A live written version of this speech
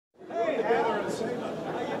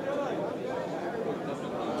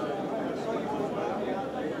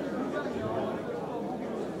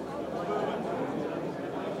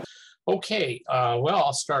Okay, well,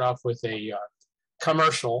 I'll start off with a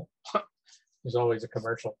commercial. There's always a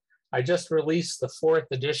commercial. I just released the 4th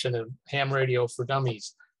edition of Ham Radio for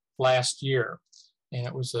Dummies last year, and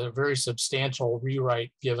it was a very substantial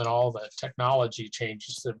rewrite given all the technology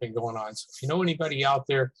changes that have been going on. So if you know anybody out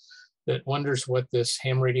there that wonders what this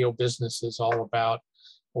ham radio business is all about,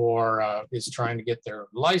 or is trying to get their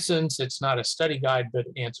license, it's not a study guide, but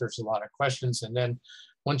it answers a lot of questions. And then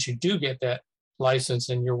once you do get that license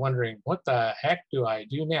and you're wondering, what the heck do I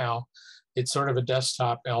do now? It's sort of a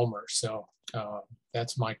desktop Elmer. So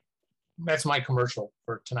that's my commercial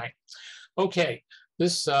for tonight. Okay,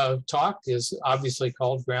 this talk is obviously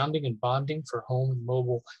called Grounding and Bonding for Home and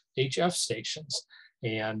Mobile HF Stations.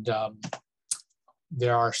 And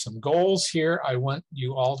there are some goals here. I want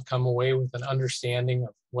you all to come away with an understanding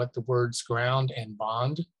of what the words ground and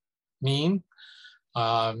bond mean.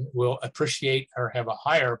 We'll appreciate or have a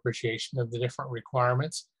higher appreciation of the different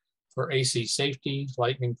requirements for AC safety,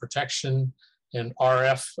 lightning protection, and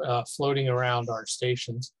RF floating around our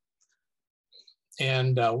stations.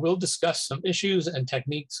 And we'll discuss some issues and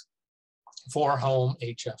techniques for home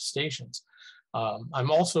HF stations. I'm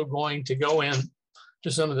also going to go in to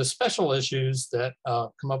some of the special issues that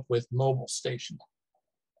come up with mobile stations.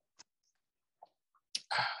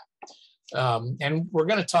 And we're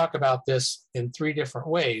going to talk about this in 3 different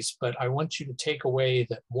ways, but I want you to take away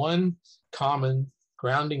that one common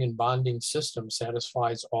grounding and bonding system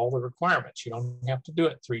satisfies all the requirements. You don't have to do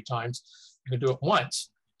it 3 times. You can do it once.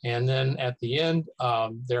 And then at the end,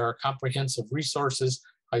 there are comprehensive resources.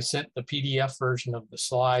 I sent the PDF version of the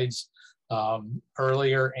slides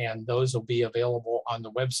earlier, and those will be available on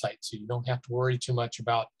the website. So you don't have to worry too much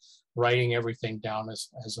about writing everything down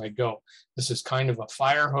as I go. This is kind of a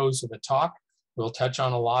fire hose of a talk. We'll touch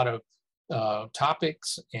on a lot of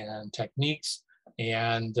topics and techniques,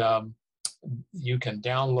 and you can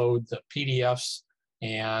download the PDFs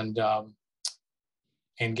and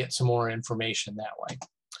get some more information that way.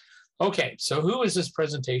 Okay, so who is this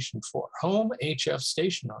presentation for? Home HF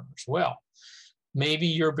station owners. Well, maybe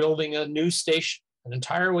you're building a new station, an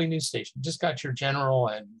entirely new station. You just got your general,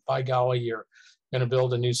 and by golly, you're going to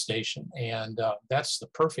build a new station. And that's the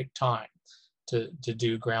perfect time to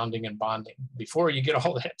do grounding and bonding. Before you get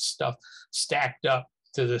all that stuff stacked up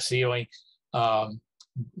to the ceiling,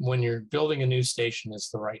 when you're building a new station is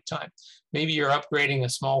the right time. Maybe you're upgrading a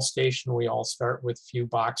small station. We all start with a few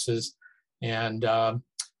boxes and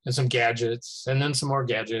some gadgets, and then some more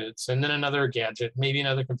gadgets, and then another gadget, maybe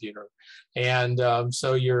another computer. And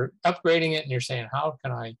so you're upgrading it and you're saying, how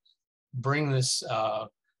can I bring this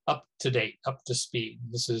up to date, up to speed?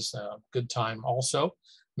 This is a good time also.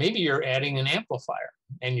 Maybe you're adding an amplifier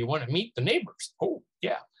and you want to meet the neighbors. Oh,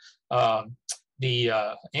 yeah.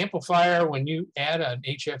 The amplifier, when you add an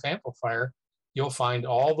HF amplifier, you'll find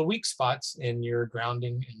all the weak spots in your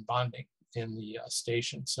grounding and bonding in the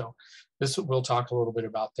station. So we'll talk a little bit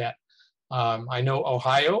about that. I know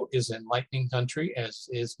Ohio is in lightning country, as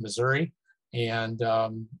is Missouri, and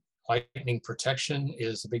lightning protection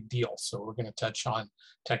is a big deal. So we're going to touch on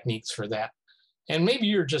techniques for that. And maybe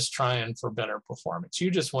you're just trying for better performance. You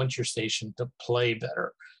just want your station to play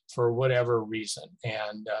better for whatever reason.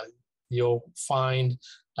 And you'll find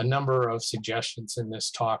a number of suggestions in this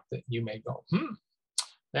talk that you may go,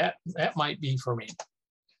 that might be for me.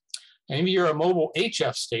 Maybe you're a mobile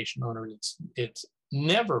HF station owner. It's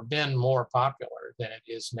never been more popular than it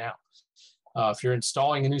is now. If you're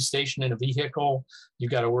installing a new station in a vehicle,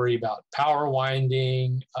 you've got to worry about power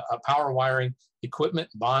wiring, equipment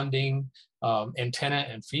bonding, antenna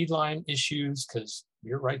and feed line issues, because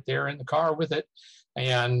you're right there in the car with it.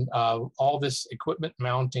 And all this equipment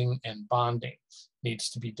mounting and bonding needs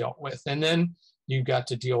to be dealt with. And then you've got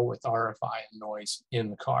to deal with RFI and noise in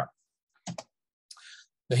the car.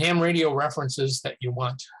 The ham radio references that you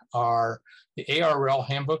want are the ARRL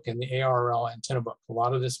handbook and the ARRL antenna book. A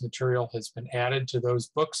lot of this material has been added to those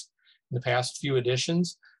books in the past few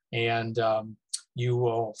editions, and you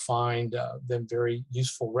will find them very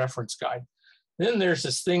useful reference guide. Then there's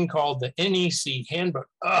this thing called the NEC handbook.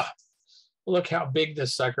 Look how big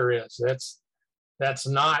this sucker is. That's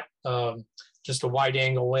not just a wide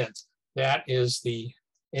angle lens. That is the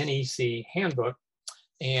NEC handbook.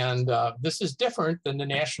 And this is different than the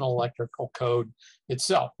National Electrical Code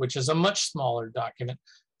itself, which is a much smaller document.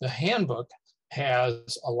 The handbook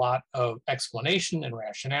has a lot of explanation and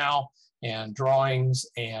rationale and drawings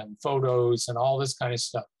and photos and all this kind of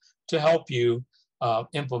stuff to help you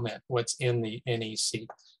implement what's in the NEC.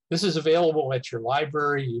 This is available at your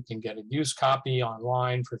library. You can get a used copy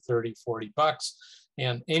online for 30, 40 bucks.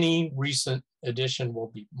 And any recent edition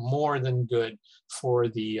will be more than good for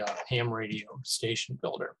the ham radio station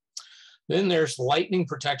builder. Then there's lightning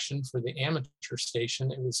protection for the amateur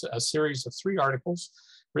station. It was a series of 3 articles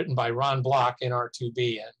written by Ron Block,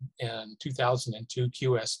 NR2B, and 2002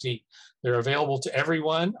 QST. They're available to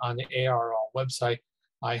everyone on the ARL website.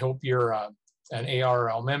 I hope you're an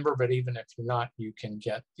ARL member, but even if you're not, you can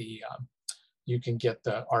get the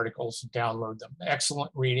articles, download them.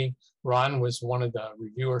 Excellent reading. Ron was one of the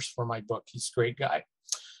reviewers for my book. He's a great guy.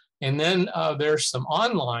 And then there's some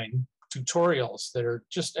online tutorials that are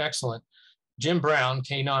just excellent. Jim Brown,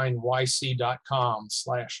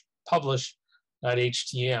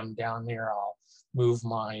 k9yc.com/publish.htm. Down there, I'll move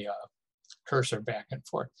my cursor back and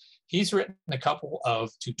forth. He's written a couple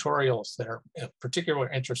of tutorials that are of particular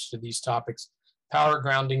interest to these topics: power,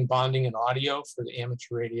 grounding, bonding, and audio for the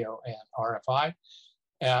amateur radio and RFI,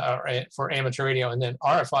 for amateur radio, and then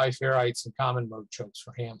RFI ferrites and common mode chokes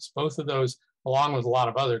for hams. Both of those, along with a lot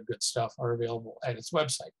of other good stuff, are available at its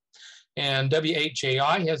website. And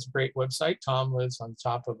WHAI has a great website. Tom lives on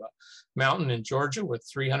top of a mountain in Georgia with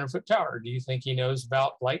 300-foot tower. Do you think he knows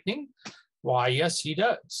about lightning? Why, yes, he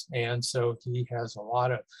does. And so he has a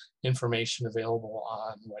lot of information available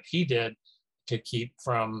on what he did to keep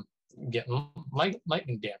from getting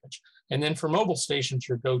lightning damage. And then for mobile stations,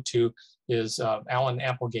 your go-to is Alan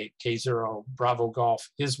Applegate, K0 Bravo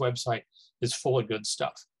Golf. His website is full of good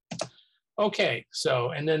stuff. Okay,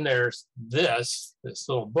 so, and then there's this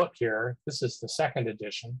little book here. This is the 2nd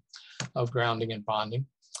edition of Grounding and Bonding.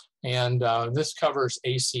 And this covers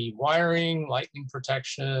AC wiring, lightning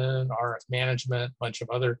protection, RF management, a bunch of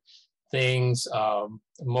other things,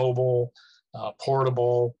 mobile,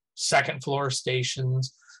 portable, 2nd floor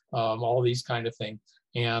stations, all these kind of things.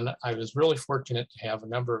 And I was really fortunate to have a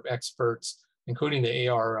number of experts, including the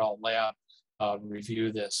ARL lab,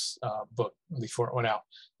 review this book before it went out.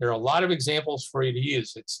 There are a lot of examples for you to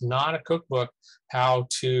use. It's not a cookbook how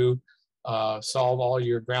to solve all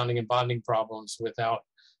your grounding and bonding problems without,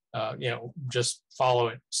 just follow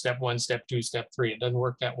it, step 1, step 2, step 3. It doesn't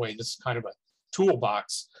work that way. This is kind of a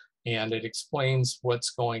toolbox, and it explains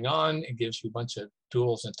what's going on. It gives you a bunch of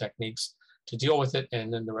tools and techniques to deal with it,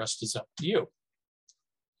 and then the rest is up to you.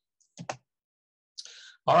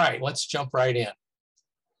 All right, let's jump right in.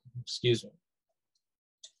 Excuse me.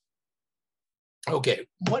 Okay,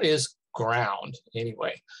 what is ground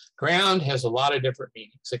anyway? Ground has a lot of different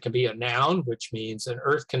meanings. It can be a noun, which means an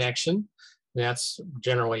earth connection. That's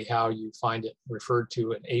generally how you find it referred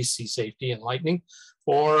to in AC safety and lightning.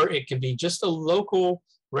 Or it can be just a local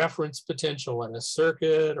reference potential in a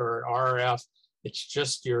circuit or an RF. It's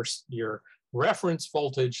just your reference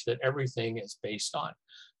voltage that everything is based on.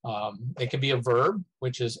 It can be a verb,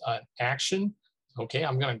 which is an action. Okay,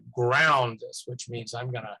 I'm going to ground this, which means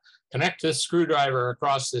I'm going to connect this screwdriver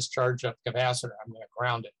across this charged up capacitor. I'm going to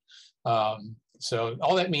ground it. So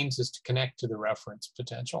all that means is to connect to the reference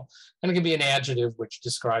potential. And it can be an adjective, which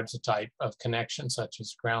describes a type of connection, such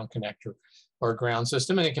as ground connector or ground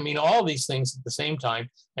system. And it can mean all these things at the same time.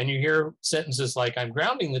 And you hear sentences like, I'm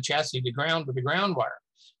grounding the chassis to ground with a ground wire.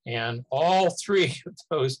 And all 3 of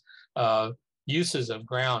those uses of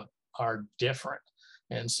ground are different.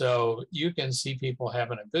 And so you can see people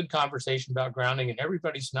having a good conversation about grounding, and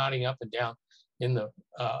everybody's nodding up and down in the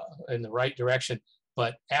right direction.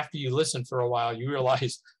 But after you listen for a while, you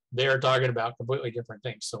realize they're talking about completely different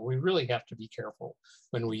things. So we really have to be careful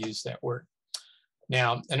when we use that word.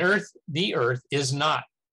 Now, the earth is not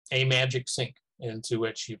a magic sink into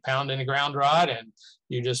which you pound in a ground rod and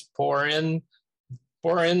you just pour in the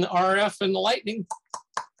RF and the lightning,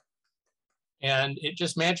 and it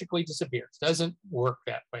just magically disappears. It doesn't work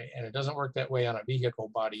that way, and it doesn't work that way on a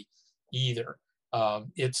vehicle body either.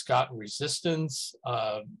 It's got resistance.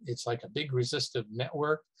 It's like a big resistive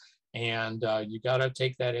network, and you got to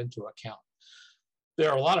take that into account.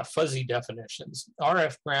 There are a lot of fuzzy definitions.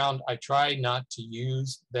 RF ground, I try not to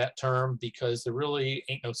use that term because there really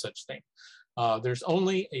ain't no such thing. There's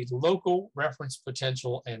only a local reference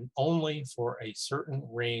potential and only for a certain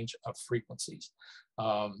range of frequencies.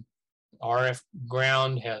 RF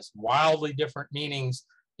ground has wildly different meanings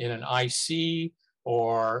in an IC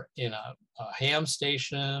or in a ham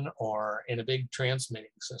station or in a big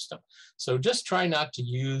transmitting system. So just try not to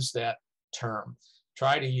use that term.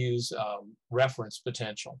 Try to use reference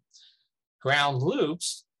potential. Ground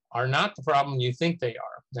loops are not the problem you think they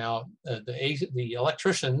are. Now, the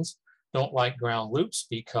electricians don't like ground loops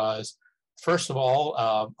because, first of all,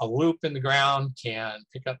 a loop in the ground can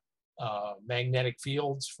pick up magnetic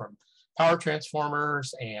fields from power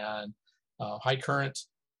transformers and high current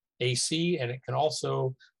AC, and it can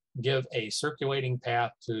also give a circulating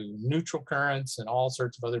path to neutral currents and all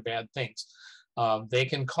sorts of other bad things. They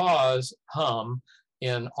can cause hum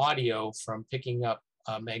in audio from picking up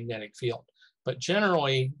magnetic field. But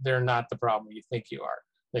generally, they're not the problem you think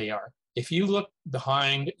they are. If you look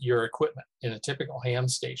behind your equipment in a typical ham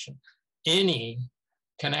station, any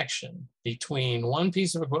connection between one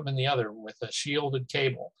piece of equipment and the other with a shielded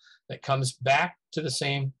cable that comes back to the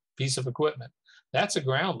same piece of equipment, that's a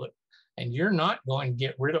ground loop. And you're not going to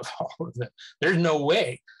get rid of all of them. There's no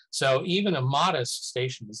way. So even a modest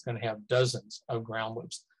station is going to have dozens of ground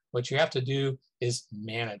loops. What you have to do is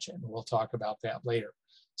manage it. And we'll talk about that later.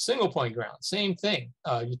 Single point ground, same thing.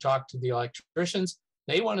 You talk to the electricians,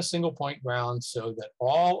 they want a single point ground so that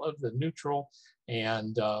all of the neutral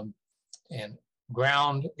and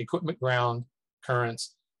ground, equipment ground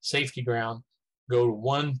currents, safety ground, go to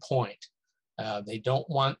one point. They don't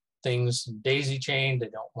want things daisy chained. They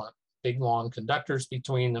don't want big long conductors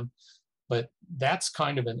between them, but that's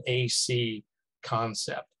kind of an AC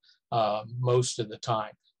concept most of the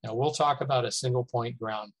time. Now we'll talk about a single point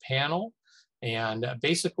ground panel, and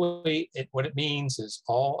basically what it means is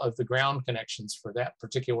all of the ground connections for that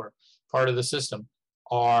particular part of the system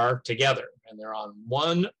are together, and they're on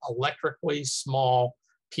one electrically small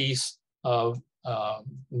piece of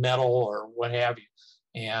metal or what have you.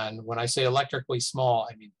 And when I say electrically small,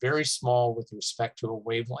 I mean very small with respect to a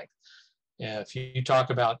wavelength. If you talk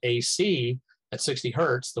about AC at 60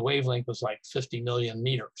 hertz, the wavelength was like 50 million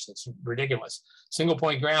meters. It's ridiculous. Single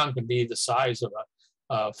point ground can be the size of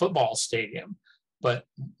a football stadium. But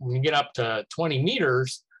when you get up to 20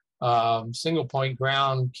 meters, single point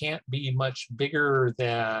ground can't be much bigger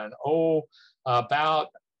than, about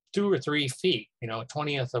 2 or 3 feet, a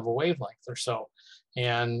 20th of a wavelength or so.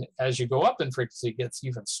 And as you go up in frequency, it gets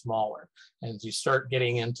even smaller. And you start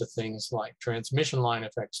getting into things like transmission line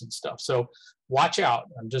effects and stuff. So watch out.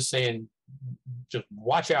 I'm just saying, just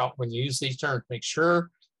watch out when you use these terms. Make sure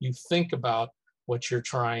you think about what you're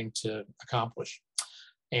trying to accomplish.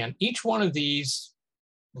 And each one of these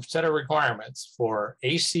set of requirements for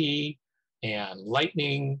AC and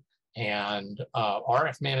lightning and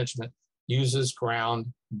RF management uses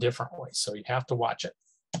ground differently. So you have to watch it.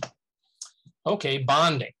 Okay,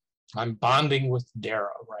 bonding. I'm bonding with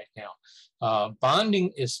DARA right now.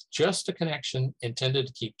 Bonding is just a connection intended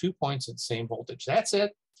to keep 2 points at the same voltage. That's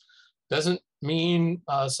it. Doesn't mean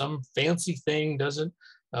some fancy thing, doesn't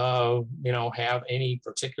have any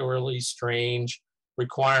particularly strange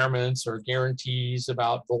requirements or guarantees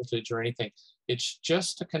about voltage or anything. It's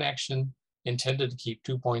just a connection intended to keep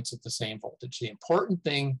 2 points at the same voltage. The important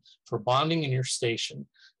thing for bonding in your station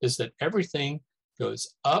is that everything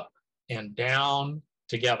goes up and down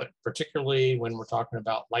together, particularly when we're talking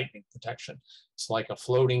about lightning protection. It's like a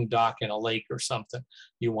floating dock in a lake or something.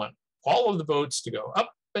 You want all of the boats to go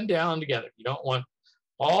up and down together. You don't want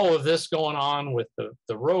all of this going on with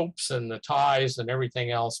the ropes and the ties and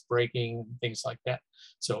everything else breaking, things like that.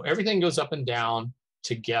 So everything goes up and down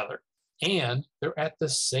together, and they're at the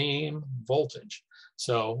same voltage.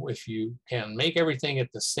 So if you can make everything at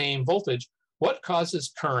the same voltage, what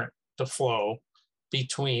causes current to flow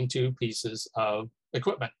between two pieces of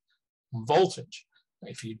equipment? Voltage.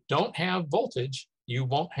 If you don't have voltage, you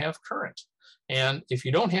won't have current. And if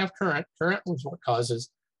you don't have current, current is what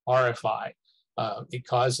causes RFI. It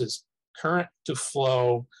causes current to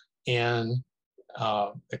flow in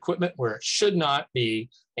equipment where it should not be,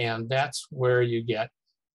 and that's where you get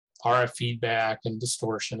RF feedback and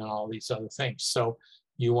distortion and all these other things. So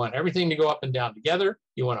you want everything to go up and down together.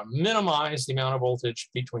 You want to minimize the amount of voltage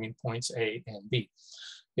between points A and B.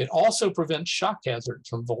 It also prevents shock hazards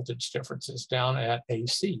from voltage differences down at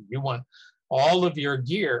AC. You want all of your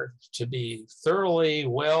gear to be thoroughly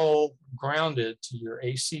well grounded to your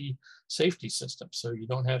AC safety system so you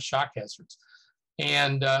don't have shock hazards.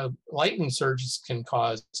 And lightning surges can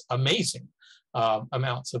cause amazing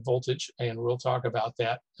amounts of voltage, and we'll talk about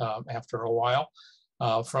that after a while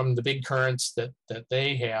from the big currents that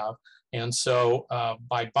they have. And so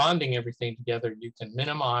by bonding everything together, you can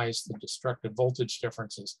minimize the destructive voltage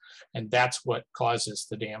differences, and that's what causes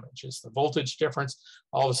the damage, is the voltage difference.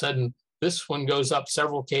 All of a sudden, this one goes up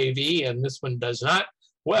several kV and this one does not.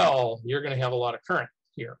 Well, you're going to have a lot of current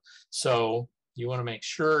here. So you want to make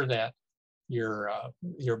sure that you're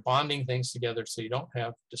bonding things together so you don't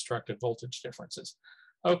have destructive voltage differences.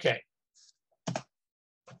 Okay.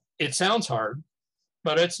 It sounds hard,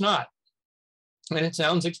 but it's not. And it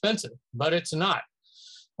sounds expensive, but it's not.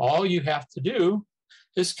 All you have to do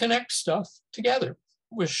is connect stuff together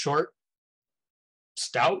with short,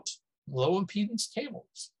 stout, low impedance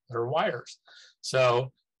cables or wires.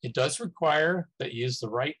 So it does require that you use the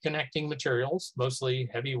right connecting materials, mostly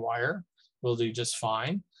heavy wire will do just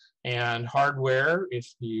fine. And hardware,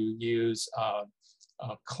 if you use a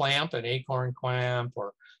clamp, an acorn clamp,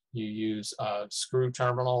 or you use screw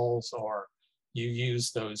terminals, or you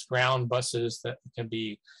use those ground buses that can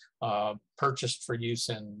be purchased for use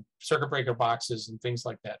in circuit breaker boxes and things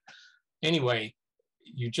like that. Anyway,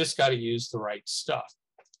 you just got to use the right stuff.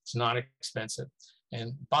 It's not expensive.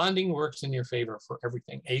 And bonding works in your favor for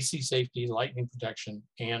everything: AC safety, lightning protection,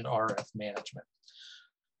 and RF management.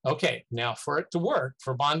 Okay, now for it to work,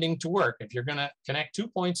 for bonding to work, if you're going to connect 2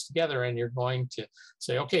 points together and you're going to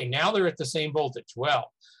say, okay, now they're at the same voltage.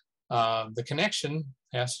 Well, the connection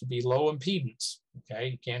has to be low impedance. Okay,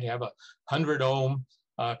 you can't have a 100 ohm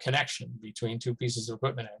connection between two pieces of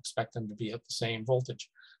equipment and expect them to be at the same voltage.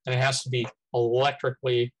 And it has to be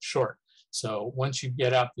electrically short. So once you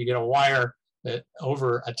get up, you get a wire that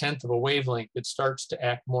over 1/10 of a wavelength, it starts to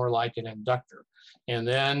act more like an inductor. And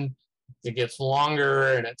then it gets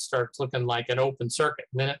longer and it starts looking like an open circuit.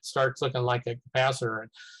 And then it starts looking like a capacitor.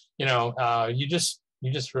 And, you know, you just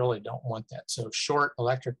really don't want that. So short,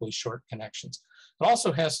 electrically short connections. It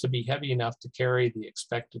also has to be heavy enough to carry the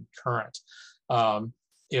expected current.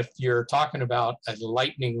 If you're talking about a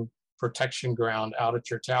lightning protection ground out at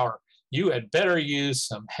your tower, you had better use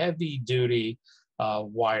some heavy duty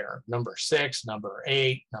wire, number 6, number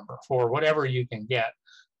 8, number 4, whatever you can get,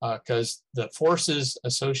 because the forces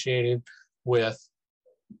associated with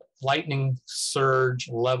lightning surge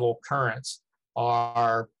level currents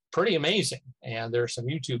are pretty amazing. And there are some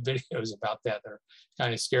YouTube videos about that. They're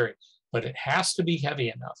kind of scary, but it has to be heavy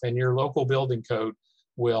enough. And your local building code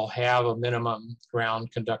will have a minimum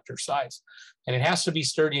ground conductor size. And it has to be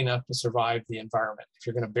sturdy enough to survive the environment. If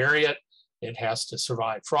you're going to bury it, it has to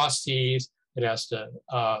survive frost heaves. It has to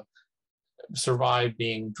survive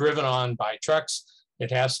being driven on by trucks.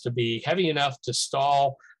 It has to be heavy enough to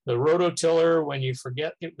stall the rototiller when you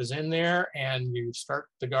forget it was in there and you start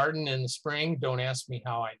the garden in the spring. Don't ask me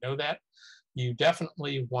how I know that. You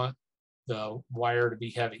definitely want the wire to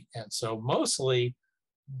be heavy. And so mostly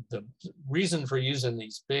the reason for using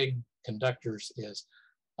these big conductors is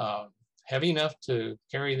heavy enough to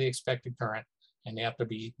carry the expected current, and they have to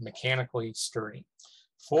be mechanically sturdy.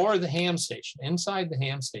 For the ham station, inside the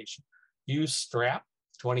ham station, use strap,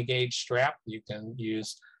 20 gauge strap. You can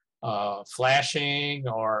use flashing,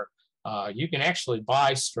 or you can actually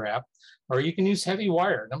buy strap, or you can use heavy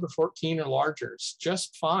wire, number 14 or larger. It's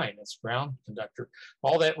just fine. It's ground conductor.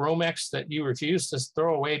 All that Romex that you refuse to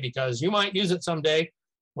throw away because you might use it someday,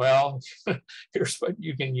 well, here's what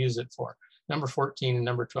you can use it for. Number 14 and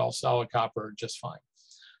number 12 solid copper are just fine.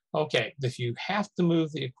 Okay, if you have to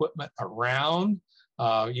move the equipment around,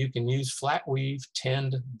 you can use flat weave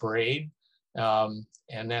tinned braid, and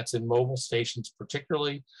that's in mobile stations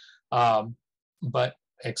particularly. But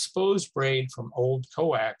exposed braid from old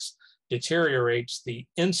coax deteriorates the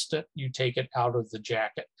instant you take it out of the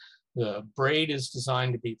jacket. The braid is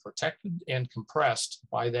designed to be protected and compressed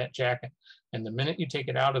by that jacket. And the minute you take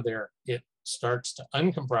it out of there, it starts to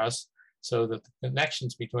uncompress, so that the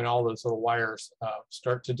connections between all those little wires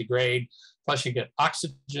start to degrade. Plus you get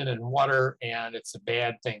oxygen and water, and it's a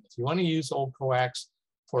bad thing. If you want to use old coax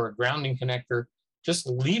for a grounding connector, just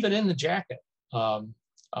leave it in the jacket.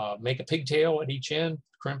 Make a pigtail at each end,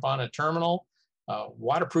 crimp on a terminal,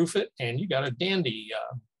 waterproof it, and you got a dandy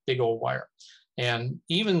big old wire. And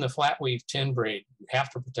even the flat weave tin braid, you have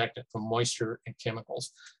to protect it from moisture and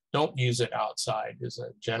chemicals. Don't use it outside is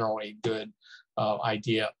a generally good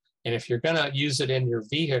idea. And if you're going to use it in your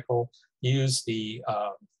vehicle, use the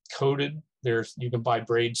coated. You can buy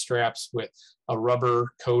braid straps with a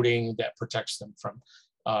rubber coating that protects them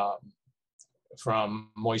from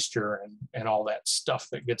moisture and all that stuff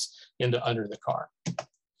that gets into under the car.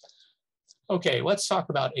 Okay, let's talk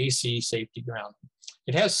about AC safety ground.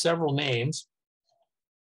 It has several names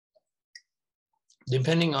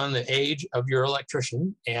depending on the age of your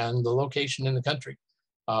electrician and the location in the country.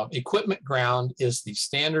 Equipment ground is the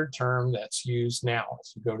standard term that's used now.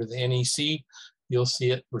 If you go to the NEC, you'll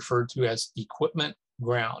see it referred to as equipment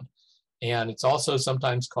ground. And it's also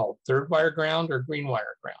sometimes called third wire ground or green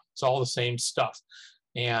wire ground. It's all the same stuff.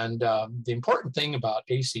 And the important thing about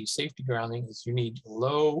AC safety grounding is you need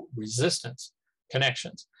low resistance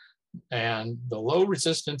connections. And the low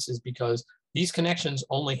resistance is because these connections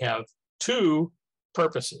only have 2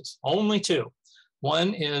 purposes, only 2.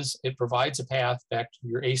 One is it provides a path back to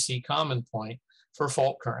your AC common point for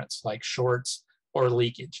fault currents like shorts or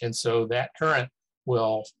leakage. And so that current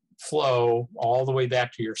will flow all the way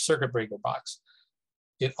back to your circuit breaker box.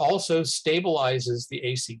 It also stabilizes the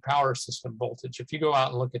AC power system voltage. If you go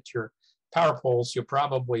out and look at your power poles, you'll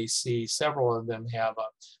probably see several of them have a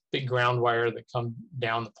big ground wire that come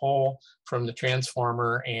down the pole from the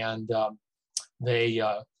transformer, and they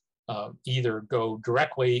either go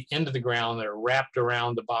directly into the ground, they're wrapped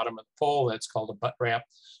around the bottom of the pole, that's called a butt wrap,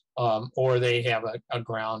 or they have a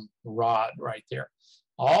ground rod right there.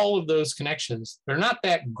 All of those connections, they're not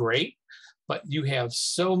that great, but you have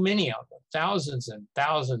so many of them, thousands and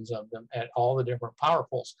thousands of them at all the different power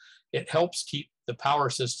poles. It helps keep the power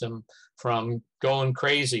system from going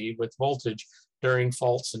crazy with voltage during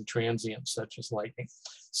faults and transients such as lightning.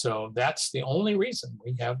 So that's the only reason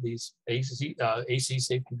we have these AC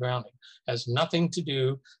safety grounding. It has nothing to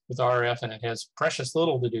do with RF, and it has precious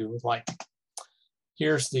little to do with lightning.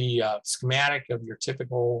 Here's the schematic of your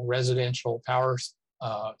typical residential power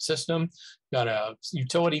system. Got a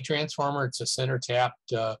utility transformer. It's a center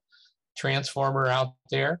tapped transformer out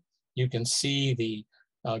there. You can see the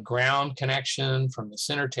ground connection from the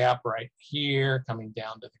center tap right here coming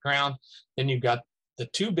down to the ground. Then you've got the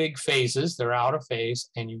two big phases, they're out of phase,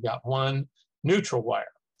 and you've got one neutral wire.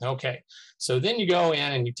 Okay, so then you go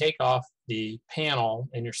in and you take off the panel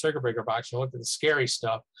in your circuit breaker box, you look at the scary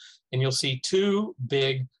stuff, and you'll see two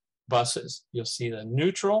big buses. You'll see the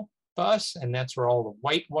neutral bus, and that's where all the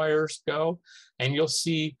white wires go, and you'll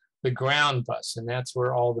see the ground bus, and that's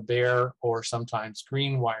where all the bare or sometimes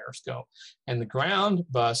green wires go. And the ground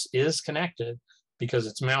bus is connected because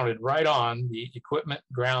it's mounted right on the equipment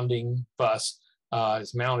grounding bus,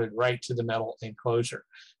 is mounted right to the metal enclosure.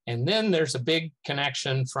 And then there's a big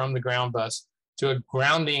connection from the ground bus to a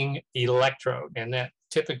grounding electrode, and that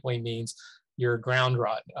typically means your ground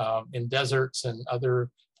rod. In deserts and other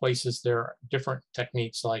places, there are different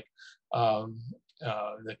techniques like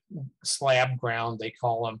the slab ground, they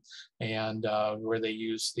call them, and where they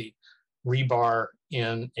use the rebar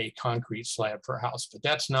in a concrete slab for a house, but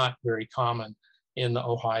that's not very common in the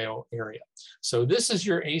Ohio area. So this is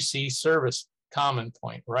your AC service common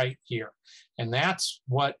point right here, and that's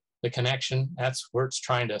what the connection, that's where it's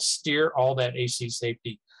trying to steer all that AC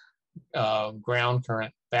safety ground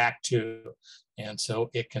current back to. And so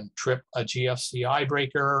it can trip a GFCI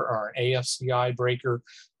breaker or an AFCI breaker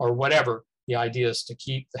or whatever. The idea is to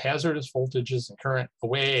keep the hazardous voltages and current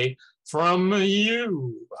away from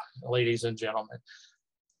you, ladies and gentlemen.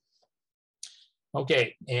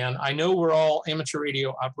 Okay, and I know we're all amateur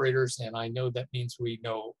radio operators, and I know that means we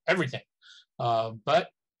know everything. But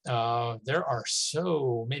there are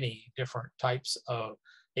so many different types of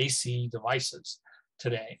AC devices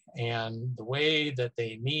today, and the way that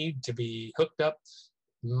they need to be hooked up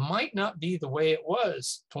might not be the way it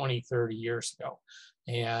was 20, 30 years ago.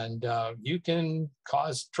 And you can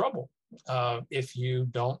cause trouble if you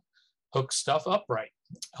don't hook stuff up right.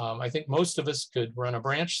 I think most of us could run a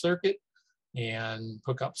branch circuit and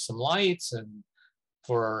hook up some lights, and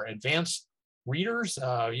for advanced readers,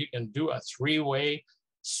 you can do a three-way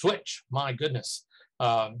switch. My goodness.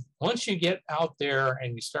 Once you get out there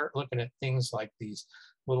and you start looking at things like these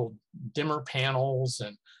little dimmer panels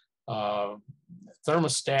and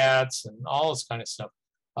thermostats and all this kind of stuff,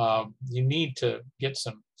 you need to get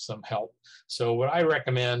some help. So what I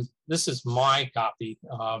recommend, this is my copy.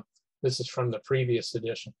 This is from the previous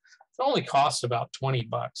edition. It only costs about 20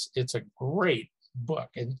 bucks. It's a great book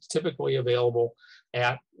and typically available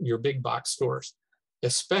at your big box stores.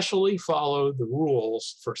 Especially follow the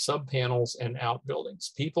rules for subpanels and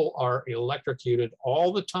outbuildings. People are electrocuted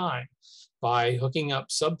all the time by hooking up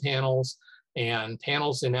subpanels and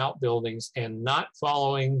panels in outbuildings and not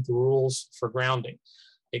following the rules for grounding.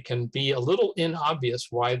 It can be a little inobvious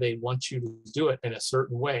why they want you to do it in a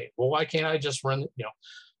certain way. Well, why can't I just run,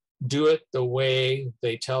 do it the way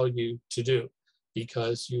they tell you to do?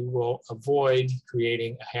 Because you will avoid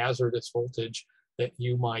creating a hazardous voltage that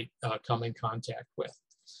you might come in contact with.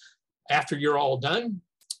 After you're all done,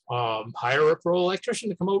 hire a pro electrician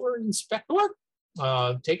to come over and inspect the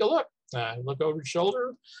work. Take a look. Look over your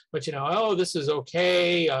shoulder, but oh, this is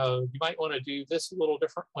okay. You might want to do this a little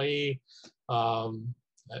differently.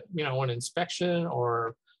 An inspection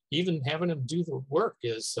or even having them do the work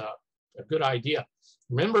is a good idea.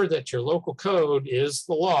 Remember that your local code is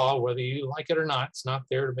the law, whether you like it or not. It's not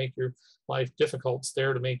there to make your life difficult. It's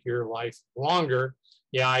there to make your life longer.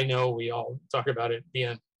 Yeah, I know we all talk about it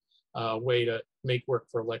being a way to make work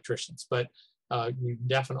for electricians, but you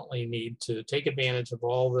definitely need to take advantage of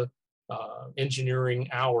all the engineering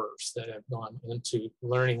hours that have gone into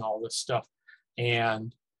learning all this stuff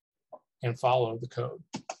and follow the code.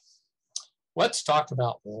 Let's talk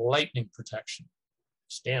about lightning protection.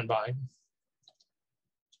 Stand by.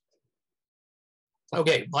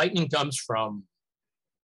 Okay, lightning comes from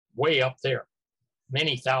way up there,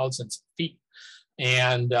 many thousands of feet.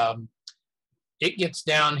 And it gets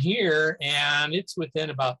down here and it's within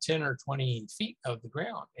about 10 or 20 feet of the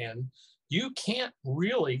ground. And you can't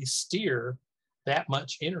really steer that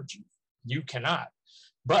much energy. You cannot.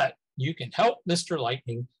 But you can help Mr.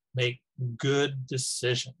 Lightning make good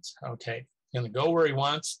decisions. Okay, he's going to go where he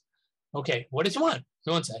wants. Okay, what does he want?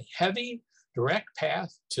 He wants a heavy, direct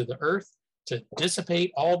path to the earth to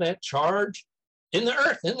dissipate all that charge in the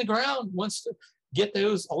earth, in the ground. Wants to get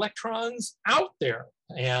those electrons out there.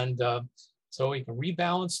 And so he can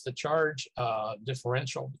rebalance the charge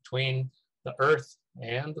differential between the earth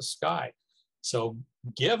and the sky. So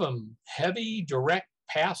give them heavy, direct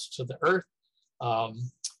paths to the earth.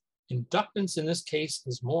 Inductance in this case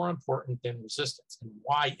is more important than resistance. And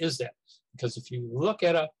why is that? Because if you look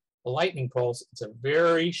at a lightning pulse, it's a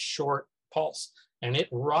very short pulse and it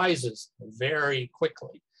rises very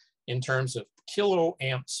quickly in terms of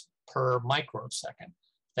kiloamps per microsecond.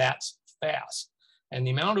 That's fast. And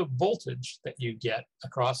the amount of voltage that you get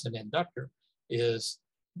across an inductor is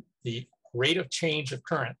the rate of change of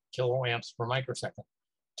current, kiloamps per microsecond,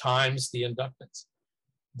 times the inductance.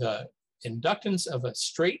 The inductance of a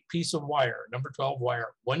straight piece of wire, number 12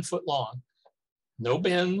 wire, 1 foot long, no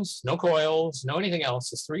bends, no coils, no anything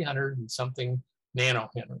else, is 300 and something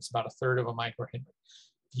nanohenry. It's about 1/3 of a microhenry.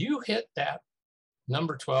 If you hit that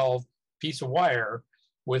number 12 piece of wire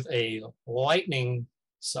with a lightning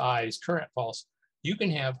size current pulse, you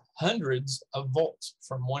can have hundreds of volts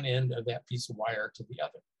from one end of that piece of wire to the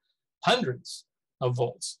other. Hundreds of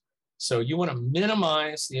volts. So you want to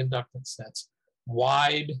minimize the inductance. That's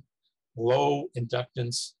wide, low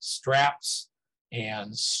inductance straps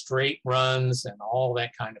and straight runs and all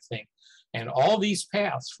that kind of thing. And all these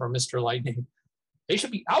paths for Mr. Lightning, they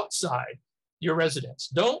should be outside your residence.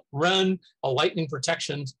 Don't run a lightning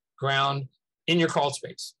protection ground in your crawl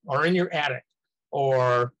space or in your attic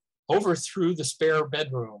or over through the spare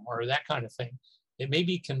bedroom or that kind of thing. It may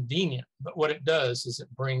be convenient, but what it does is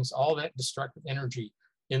it brings all that destructive energy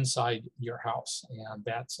inside your house, and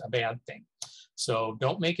that's a bad thing. So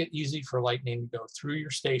don't make it easy for lightning to go through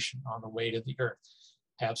your station on the way to the earth.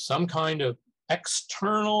 Have some kind of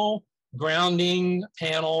external grounding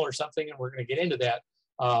panel or something, and we're going to get into that,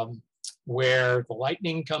 where the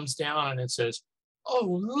lightning comes down and it says, oh,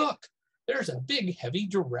 look, there's a big, heavy,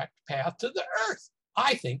 direct path to the earth.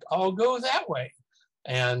 I think I'll go that way.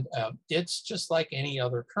 And it's just like any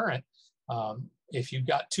other current. If you've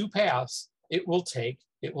got two paths, it will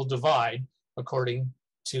divide according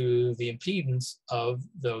to the impedance of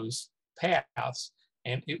those paths,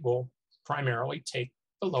 and it will primarily take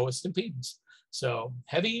the lowest impedance. So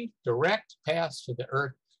heavy, direct paths to the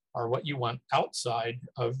earth are what you want outside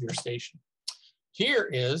of your station. Here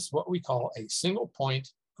is what we call a single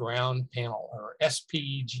point ground panel, or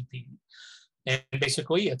SPGP. And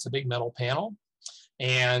basically, it's a big metal panel,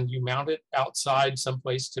 and you mount it outside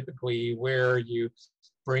someplace, typically where you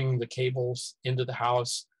bring the cables into the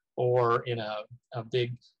house or in a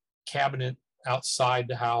big cabinet outside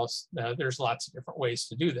the house. There's lots of different ways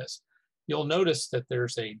to do this. You'll notice that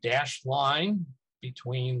there's a dashed line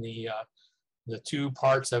between the two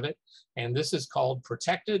parts of it, and this is called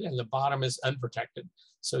protected and the bottom is unprotected.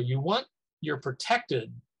 So you want your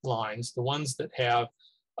protected lines, the ones that have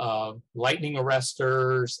lightning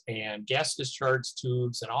arresters and gas discharge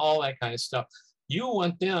tubes and all that kind of stuff, you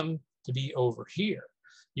want them to be over here.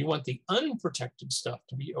 You want the unprotected stuff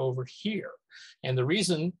to be over here. And the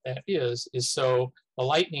reason that is so the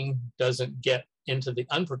lightning doesn't get into the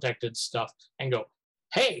unprotected stuff and go,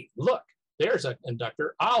 hey, look, there's an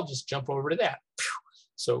inductor. I'll just jump over to that.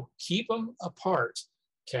 So keep them apart,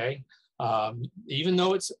 okay? Even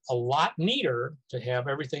though it's a lot neater to have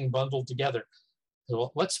everything bundled together.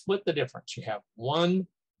 So let's split the difference. You have one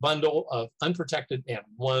bundle of unprotected and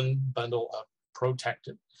one bundle of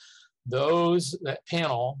protected. That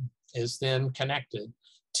panel is then connected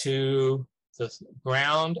to the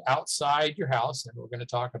ground outside your house, and we're going to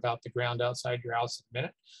talk about the ground outside your house in a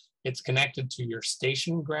minute. It's connected to your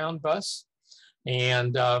station ground bus,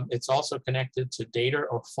 and it's also connected to data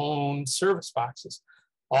or phone service boxes.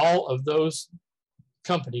 All of those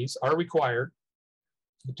companies are required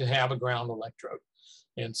to have a ground electrode.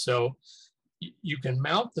 And so you can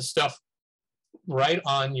mount the stuff right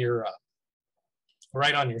on your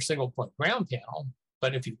single point ground panel,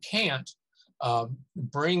 but if you can't,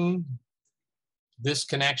 bring this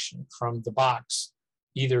connection from the box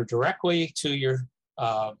either directly to your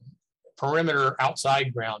perimeter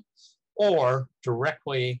outside ground or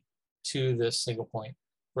directly to this single point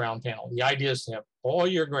ground panel. The idea is to have all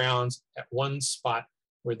your grounds at one spot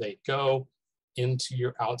where they go into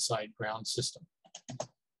your outside ground system.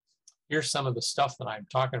 Here's some of the stuff that I'm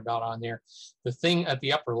talking about on there. The thing at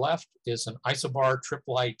the upper left is an isobar trip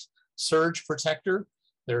light surge protector.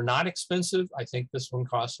 They're not expensive. I think this one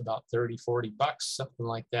costs about 30, 40 bucks, something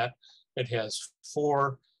like that. It has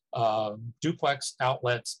 4 duplex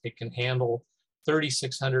outlets. It can handle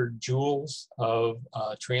 3,600 joules of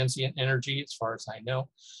transient energy, as far as I know.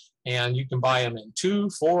 And you can buy them in 2,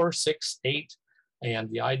 4, 6, 8.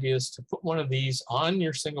 And the idea is to put one of these on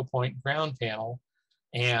your single point ground panel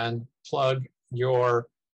and plug your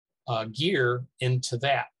gear into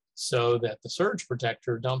that, so that the surge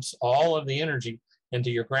protector dumps all of the energy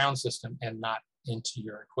into your ground system and not into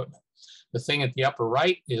your equipment. The thing at the upper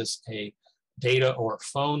right is a data or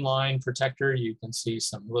phone line protector. You can see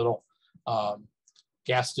some little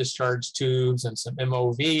gas discharge tubes and some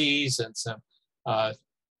MOVs and some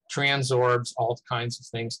transorbs, all kinds of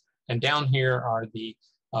things. And down here are the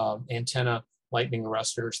antenna lightning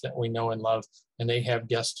arresters that we know and love, and they have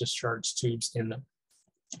gas discharge tubes in them.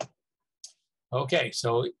 Okay,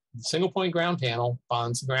 so the single point ground panel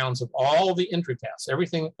bonds the grounds of all the entry paths,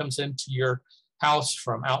 everything that comes into your house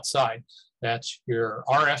from outside. That's your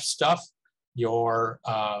RF stuff, your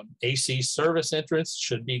AC service entrance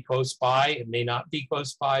should be close by. It may not be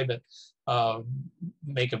close by, but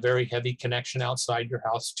make a very heavy connection outside your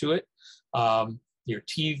house to it. Your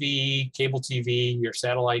TV, cable TV, your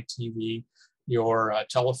satellite TV, your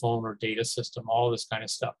telephone or data system, all this kind of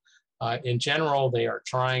stuff. In general, they are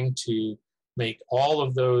trying to make all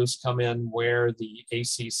of those come in where the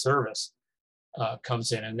AC service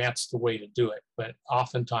comes in, and that's the way to do it. But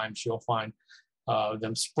oftentimes you'll find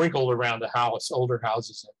them sprinkled around the house, older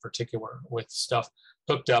houses in particular, with stuff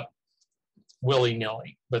hooked up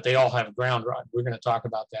willy-nilly, but they all have a ground rod. We're going to talk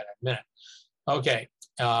about that in a minute. Okay,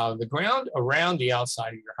 the ground around the outside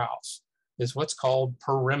of your house is what's called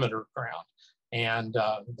perimeter ground. And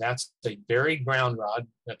that's a buried ground rod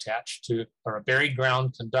attached to, or a buried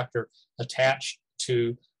ground conductor attached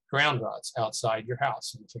to ground rods outside your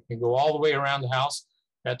house. And if it can go all the way around the house,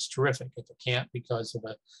 that's terrific. If it can't, because of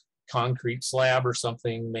a concrete slab or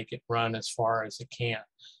something, make it run as far as it can.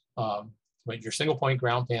 But your single point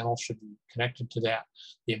ground panel should be connected to that.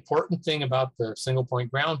 The important thing about the single point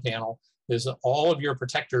ground panel is that all of your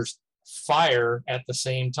protectors fire at the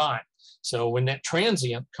same time. So when that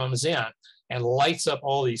transient comes in and lights up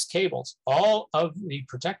all these cables, all of the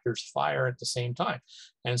protectors fire at the same time.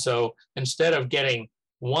 And so instead of getting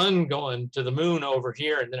one going to the moon over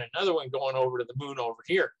here and then another one going over to the moon over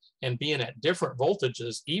here and being at different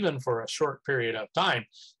voltages, even for a short period of time,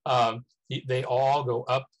 they all go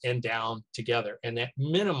up and down together, and that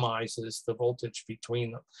minimizes the voltage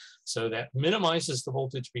between them. So that minimizes the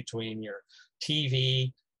voltage between your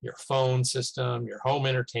TV, your phone system, your home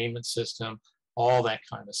entertainment system, all that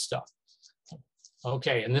kind of stuff.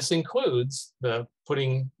 Okay, and this includes the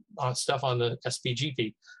putting on stuff on the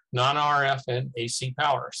SPGP, non-RF and AC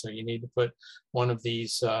power. So you need to put one of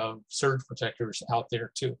these surge protectors out there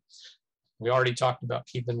too. We already talked about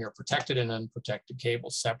keeping your protected and unprotected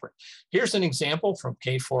cables separate. Here's an example from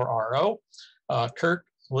K4RO. Kirk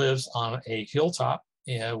lives on a hilltop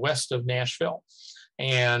west of Nashville,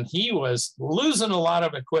 and he was losing a lot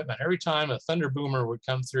of equipment. Every time a thunder boomer would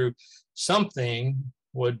come through, something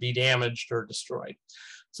would be damaged or destroyed.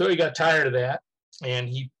 So he got tired of that, and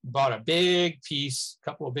he bought a big piece,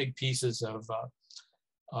 couple of big pieces of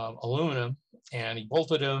aluminum, and he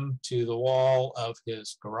bolted them to the wall of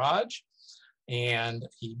his garage, and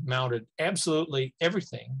he mounted absolutely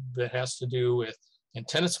everything that has to do with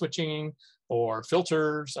antenna switching or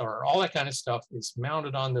filters or all that kind of stuff is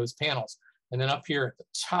mounted on those panels. And then up here at the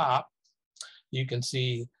top, you can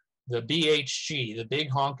see the BHG, the big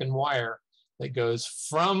honking wire that goes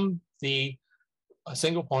from the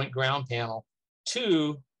single point ground panel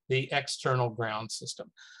to the external ground system.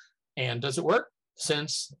 And does it work?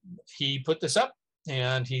 Since he put this up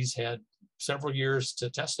and he's had several years to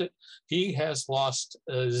test it, he has lost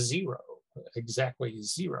exactly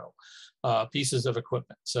zero pieces of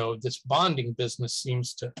equipment. So this bonding business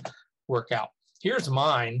seems to work out. Here's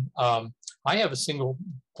mine. I have a single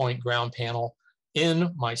point ground panel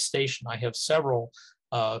in my station. I have several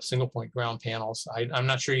single point ground panels. I'm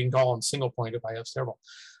not sure you can call them single point if I have several,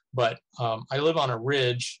 but I live on a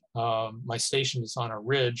ridge. My station is on a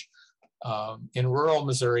ridge in rural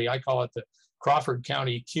Missouri. I call it the Crawford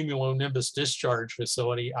County Cumulonimbus Discharge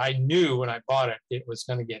Facility. I knew when I bought it, it was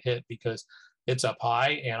going to get hit because it's up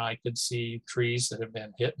high and I could see trees that have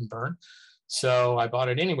been hit and burned. So I bought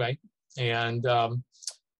it anyway. And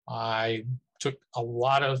I took a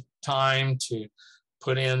lot of time to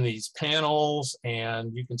put in these panels,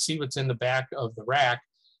 and you can see what's in the back of the rack.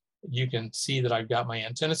 You can see that I've got my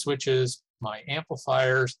antenna switches, my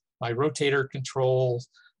amplifiers, my rotator controls,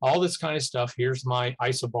 all this kind of stuff. Here's my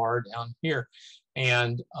isobar down here.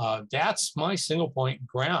 And that's my single point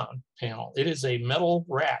ground panel. It is a metal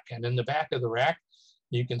rack. And in the back of the rack,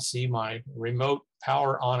 you can see my remote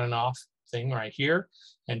power on and off thing right here.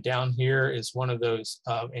 And down here is one of those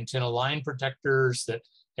antenna line protectors that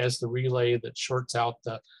has the relay that shorts out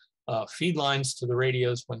the feed lines to the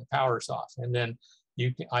radios when the power's off. And then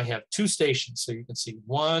I have 2 stations, so you can see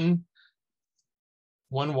one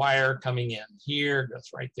wire coming in here, goes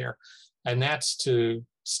right there, and that's to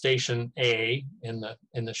station A in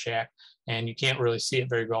the shack. And you can't really see it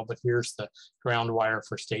very well, but here's the ground wire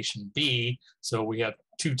for station B. So we have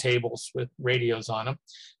 2 tables with radios on them.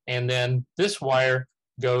 And then this wire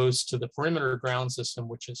goes to the perimeter ground system,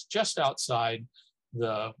 which is just outside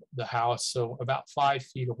the house. So about 5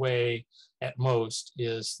 feet away at most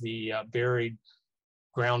is the buried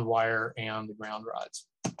ground wire and the ground rods.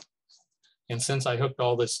 And since I hooked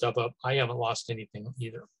all this stuff up, I haven't lost anything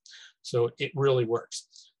either. So it really works.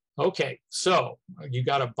 Okay, so you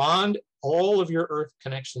got to bond all of your earth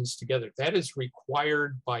connections together. That is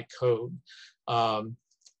required by code.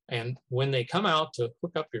 And when they come out to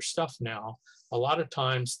hook up your stuff now, a lot of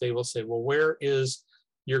times they will say, well, where is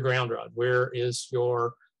your ground rod? Where is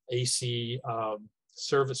your AC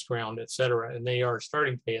service ground, et cetera? And they are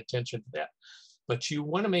starting to pay attention to that. But you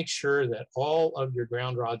want to make sure that all of your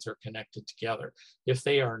ground rods are connected together. If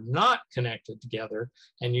they are not connected together,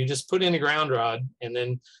 and you just put in a ground rod, and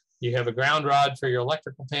then you have a ground rod for your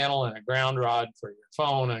electrical panel and a ground rod for your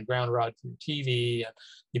phone and a ground rod for your TV, and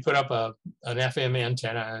you put up an FM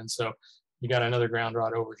antenna, and so you got another ground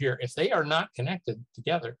rod over here. If they are not connected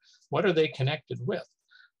together, what are they connected with?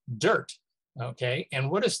 Dirt, okay?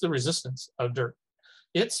 And what is the resistance of dirt?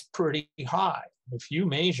 It's pretty high. If you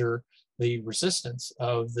measure the resistance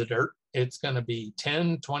of the dirt, it's going to be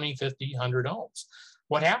 10, 20, 50, 100 ohms.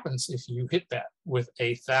 What happens if you hit that with a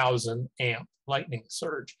 1,000 amp lightning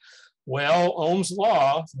surge? Well, Ohm's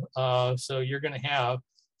law, so you're going to have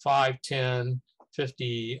 5, 10,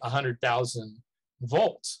 50, 100,000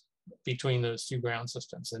 volts between those 2 ground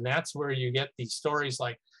systems. And that's where you get these stories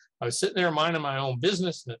like, I was sitting there minding my own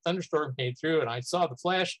business and a thunderstorm came through and I saw the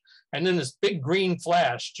flash, and then this big green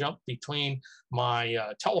flash jumped between my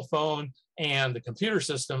telephone and the computer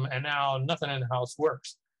system, and now nothing in the house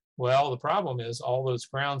works. Well, the problem is all those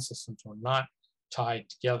ground systems were not tied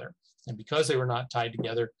together. And because they were not tied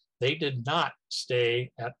together, they did not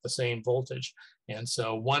stay at the same voltage. And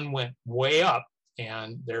so one went way up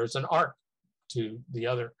and there's an arc to the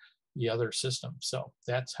other system. So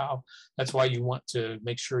that's why you want to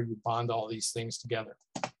make sure you bond all these things together.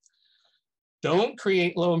 Don't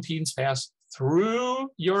create low impedance paths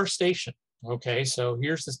through your station. Okay, so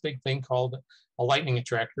here's this big thing called a lightning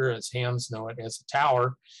attractor, as hams know it, as a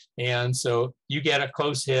tower. And so you get a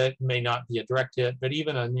close hit, may not be a direct hit, but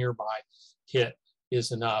even a nearby hit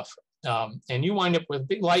is enough. And you wind up with a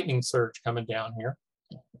big lightning surge coming down here.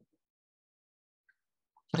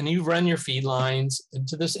 And you run your feed lines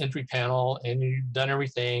into this entry panel and you've done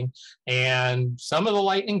everything. And some of the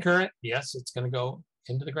lightning current, yes, it's going to go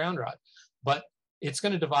into the ground rod, but it's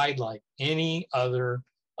going to divide like any other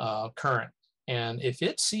current. And if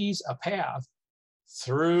it sees a path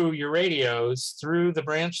through your radios, through the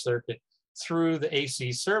branch circuit, through the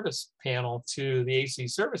AC service panel to the AC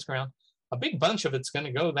service ground, a big bunch of it's going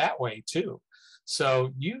to go that way too.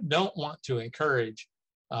 So you don't want to encourage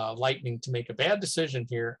lightning to make a bad decision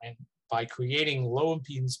here and by creating low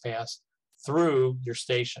impedance paths through your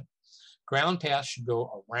station. Ground paths should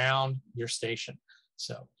go around your station.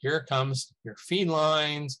 So here comes your feed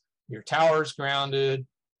lines, your tower's grounded,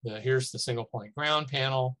 here's the single point ground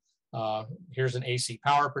panel, here's an AC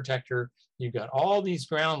power protector. You've got all these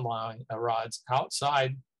ground line rods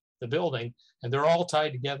outside the building, and they're all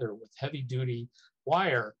tied together with heavy duty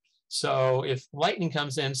wire. So if lightning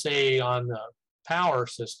comes in, say on the power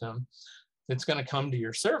system, it's going to come to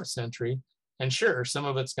your service entry, and sure, some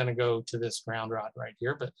of it's going to go to this ground rod right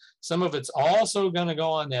here, but some of it's also going to go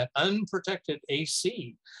on that unprotected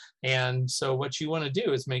AC. And so what you want to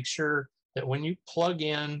do is make sure that when you plug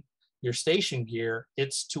in your station gear,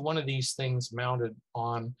 it's to one of these things mounted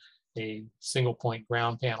on a single point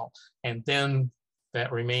ground panel, and then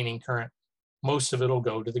that remaining current, most of it will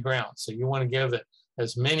go to the ground. So you want to give it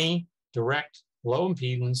as many direct, low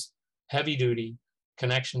impedance, heavy duty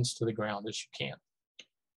connections to the ground as you can.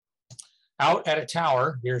 Out at a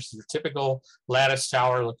tower, here's your typical lattice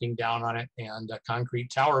tower looking down on it and a concrete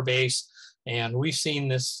tower base. And we've seen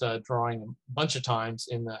this drawing a bunch of times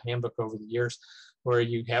in the handbook over the years, where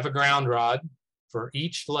you have a ground rod for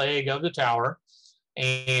each leg of the tower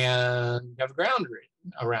and you have a ground grid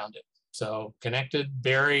around it. So connected,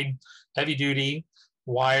 buried, heavy duty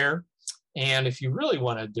wire. And if you really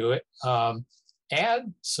want to do it,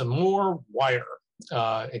 add some more wire,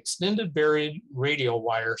 extended buried radial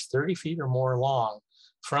wires 30 feet or more long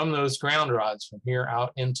from those ground rods from here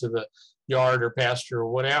out into the yard or pasture or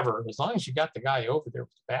whatever, as long as you got the guy over there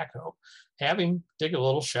with the backhoe, have him dig a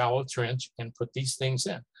little shallow trench and put these things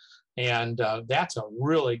in. And that's a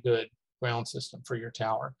really good ground system for your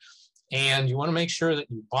tower. And you want to make sure that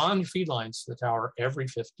you bond your feed lines to the tower every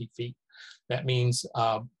 50 feet. That means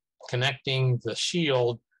connecting the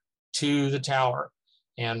shield to the tower.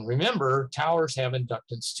 And remember, towers have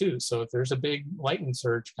inductance too. So if there's a big lightning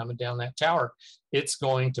surge coming down that tower, it's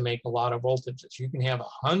going to make a lot of voltages. You can have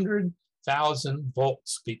 100,000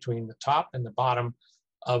 volts between the top and the bottom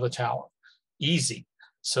of a tower. Easy.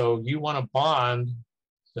 So you want to bond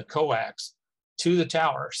the coax to the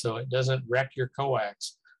tower so it doesn't wreck your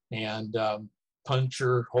coax and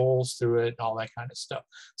puncture holes through it, all that kind of stuff.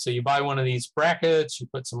 So you buy one of these brackets, you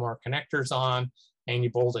put some more connectors on, and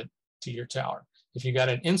you bolt it to your tower. If you got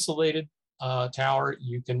an insulated tower,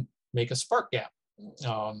 you can make a spark gap.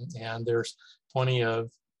 And there's plenty of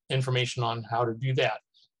information on how to do that,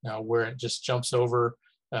 where it just jumps over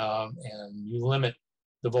and you limit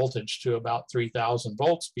the voltage to about 3,000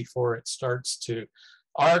 volts before it starts to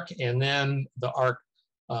arc, and then the arc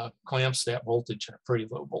clamps that voltage at a pretty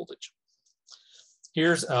low voltage.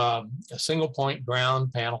 Here's a single point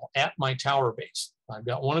ground panel at my tower base. I've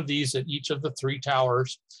got one of these at each of the 3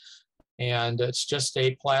 towers, and it's just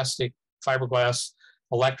a plastic fiberglass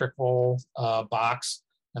electrical box,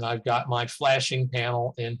 and I've got my flashing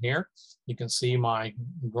panel in here. You can see my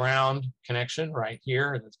ground connection right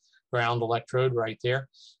here, the ground electrode right there.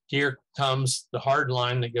 Here comes the hard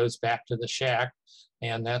line that goes back to the shack,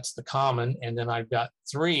 and that's the common. And then I've got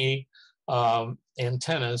 3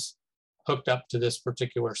 antennas hooked up to this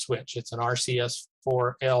particular switch. It's an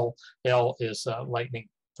RCS4L. L is lightning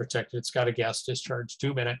protected. It's got a gas discharge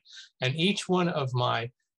tube in it, and each one of my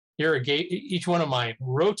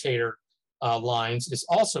rotator lines is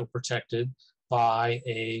also protected by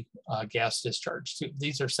a gas discharge tube.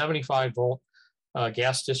 These are 75 volt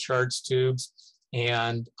gas discharge tubes,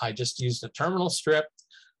 and I just used a terminal strip.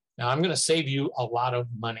 Now I'm going to save you a lot of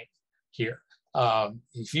money here.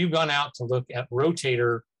 If you've gone out to look at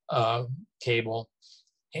rotator cable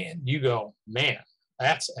and you go, man,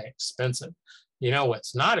 that's expensive. You know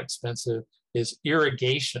what's not expensive is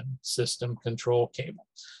irrigation system control cable.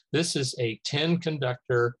 This is a 10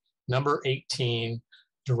 conductor number 18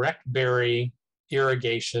 direct bury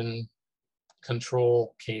irrigation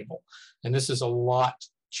control cable. And this is a lot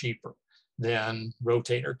cheaper than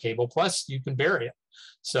rotator cable. Plus you can bury it.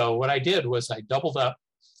 So what I did was I doubled up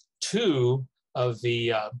 2 of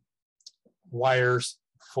the wires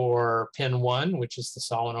for pin 1, which is the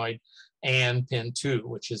solenoid, and pin 2,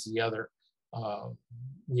 which is the other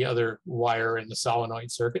wire in the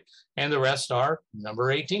solenoid circuit, and the rest are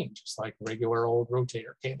number 18, just like regular old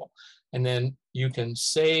rotator cable. And then you can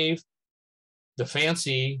save the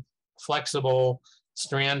fancy, flexible,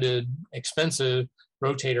 stranded, expensive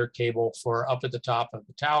rotator cable for up at the top of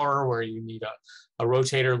the tower where you need a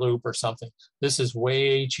rotator loop or something. This is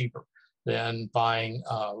way cheaper than buying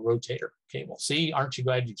rotator cable. See, aren't you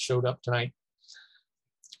glad you showed up tonight?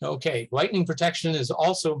 Okay, lightning protection is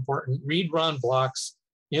also important. Read Ron Block's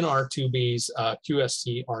in R2B's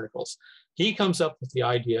QST articles. He comes up with the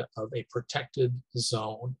idea of a protected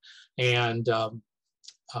zone. And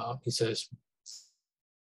he says,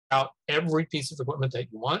 out every piece of equipment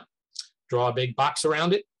that you want, draw a big box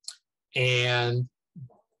around it, and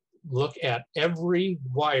look at every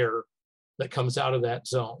wire that comes out of that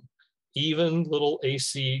zone, even little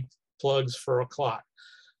AC plugs for a clock.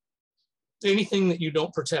 Anything that you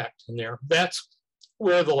don't protect in there, that's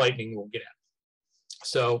where the lightning will get at.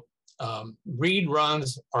 So read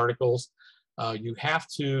Ron's articles. You have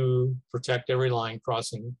to protect every line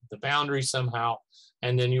crossing the boundary somehow,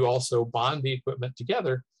 and then you also bond the equipment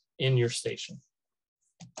together in your station.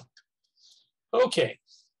 Okay,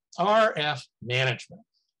 RF management.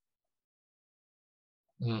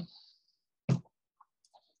 The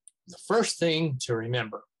first thing to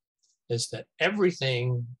remember is that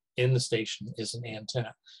everything in the station is an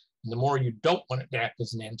antenna. And the more you don't want it to act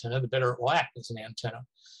as an antenna, the better it will act as an antenna.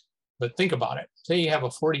 But think about it. Say you have a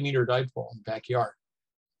 40-meter dipole in the backyard.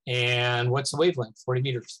 And what's the wavelength? 40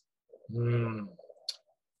 meters.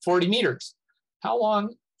 40 meters. How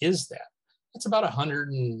long is that? It's about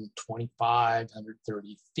 125,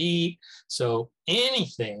 130 feet. So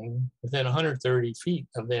anything within 130 feet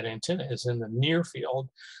of that antenna is in the near field,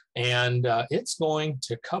 and it's going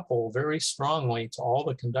to couple very strongly to all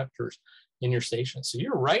the conductors in your station. So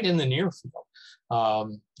you're right in the near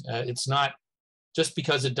field. It's not just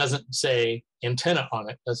because it doesn't say antenna on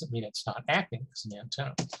it doesn't mean it's not acting as an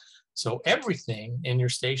antenna. So everything in your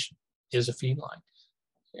station is a feed line.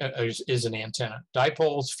 is an antenna.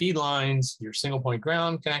 Dipoles, feed lines, your single point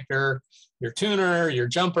ground connector, your tuner, your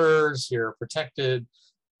jumpers, your protected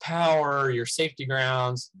power, your safety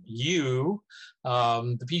grounds, the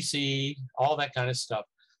PC, all that kind of stuff.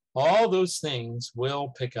 All those things will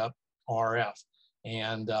pick up RF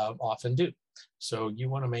and often do. So you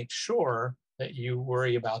want to make sure that you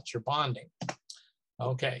worry about your bonding.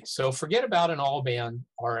 Okay, so forget about an all-band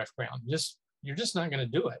RF ground. You're just not going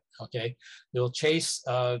to do it. Okay, you'll chase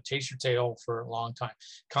your tail for a long time.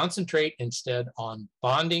 Concentrate instead on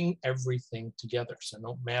bonding everything together. So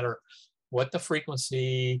no matter what the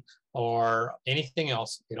frequency or anything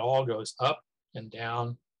else, it all goes up and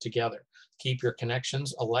down together. Keep your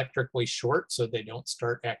connections electrically short so they don't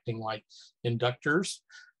start acting like inductors.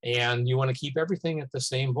 And you want to keep everything at the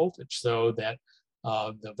same voltage so that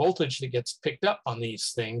the voltage that gets picked up on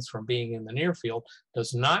these things from being in the near field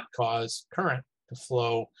does not cause current to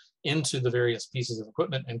flow into the various pieces of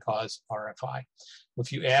equipment and cause RFI.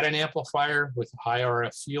 If you add an amplifier with high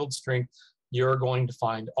RF field strength, you're going to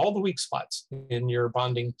find all the weak spots in your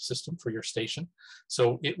bonding system for your station.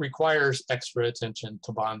 So it requires extra attention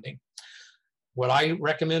to bonding. What I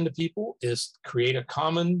recommend to people is create a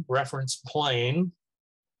common reference plane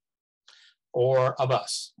or a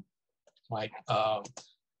bus, like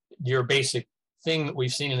your basic thing that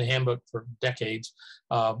we've seen in the handbook for decades,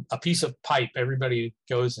 a piece of pipe. Everybody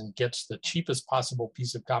goes and gets the cheapest possible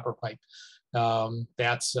piece of copper pipe.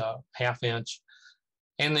 That's a 1/2 inch.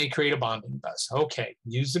 And they create a bonding bus. Okay,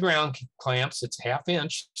 use the ground clamps. It's 1/2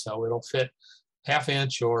 inch, so it'll fit 1/2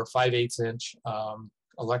 inch or 5/8 inch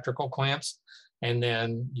electrical clamps. And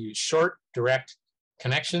then use short, direct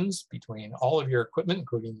connections between all of your equipment,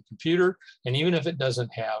 including the computer. And even if it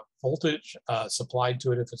doesn't have voltage supplied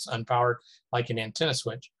to it, if it's unpowered, like an antenna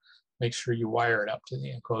switch, make sure you wire it up to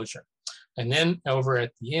the enclosure. And then over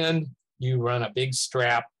at the end, you run a big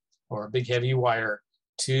strap or a big heavy wire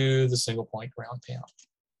to the single point ground panel.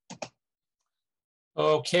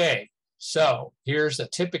 Okay, so here's a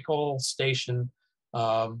typical station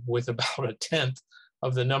with about 1/10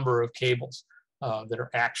 of the number of cables that are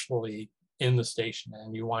actually in the station,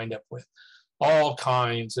 and you wind up with all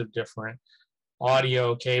kinds of different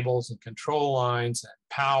audio cables and control lines and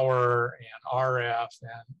power and RF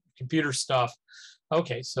and computer stuff.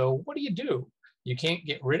 Okay, so what do? You can't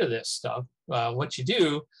get rid of this stuff. What you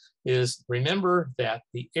do is remember that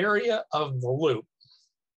the area of the loop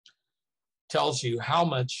tells you how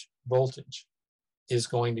much voltage is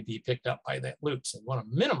going to be picked up by that loop. So you want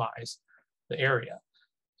to minimize the area.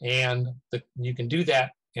 And you can do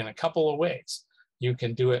that in a couple of ways. You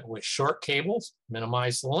can do it with short cables,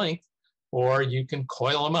 minimize the length, or you can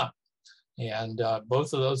coil them up. And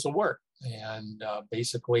both of those will work. And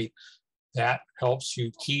basically, that helps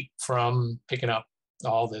you keep from picking up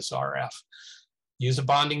all this RF. Use a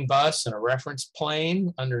bonding bus and a reference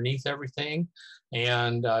plane underneath everything,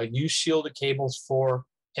 and use shielded cables for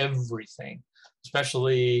everything,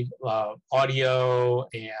 especially audio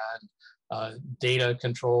and data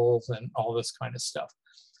controls and all this kind of stuff.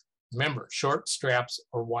 Remember, short straps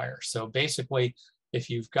or wire. So basically, if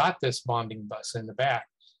you've got this bonding bus in the back,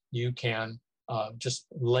 you can just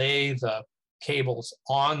lay the cables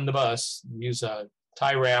on the bus, use a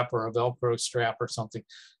tie wrap or a Velcro strap or something,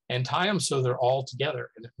 and tie them so they're all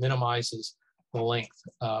together, and it minimizes the length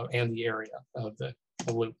and the area of the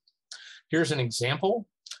loop. Here's an example.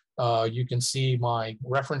 You can see my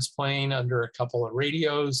reference plane under a couple of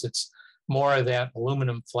radios. It's more of that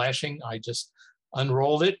aluminum flashing. I just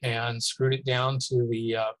unrolled it and screwed it down to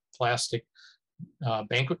the plastic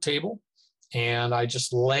banquet table, and I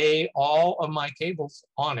just lay all of my cables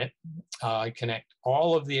on it. I connect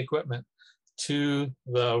all of the equipment to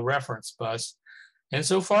the reference bus, and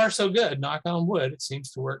so far so good. Knock on wood, it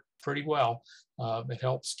seems to work pretty well. It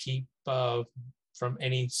helps keep from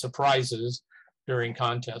any surprises during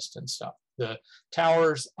contests and stuff. The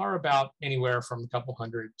towers are about anywhere from a couple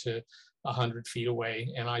hundred to 100 feet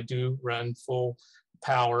away, and I do run full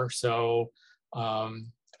power, so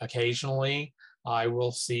occasionally I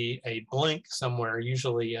will see a blink somewhere,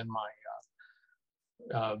 usually in my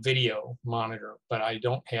video monitor, but I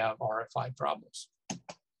don't have RFI problems.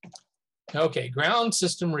 Okay, ground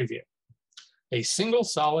system review. A single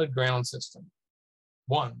solid ground system,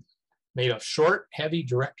 one, made of short, heavy,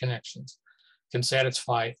 direct connections, can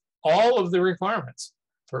satisfy all of the requirements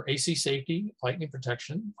for AC safety, lightning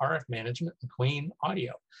protection, RF management, and clean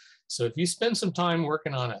audio. So if you spend some time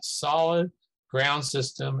working on a solid ground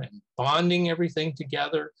system and bonding everything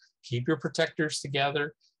together, keep your protectors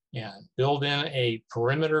together, and build in a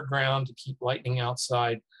perimeter ground to keep lightning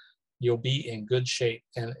outside, you'll be in good shape.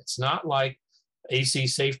 And it's not like AC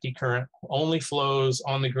safety current only flows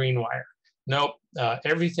on the green wire. Nope,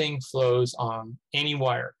 everything flows on any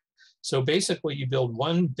wire. So basically you build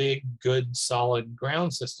one big, good, solid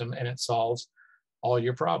ground system and it solves all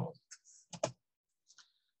your problems.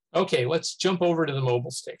 Okay, let's jump over to the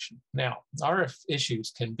mobile station. Now, RF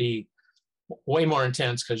issues can be way more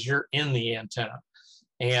intense because you're in the antenna.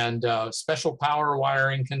 And special power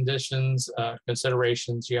wiring conditions,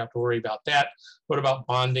 considerations, you have to worry about that. What about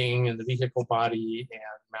bonding and the vehicle body and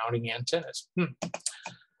mounting antennas?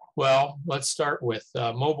 Well, let's start with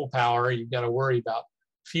mobile power. You've got to worry about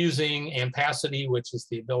fusing, ampacity, which is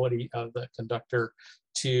the ability of the conductor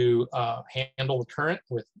to handle the current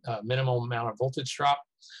with a minimal amount of voltage drop.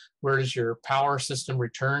 Where does your power system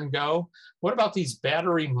return go? What about these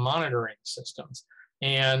battery monitoring systems?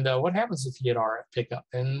 And what happens if you get RF pickup?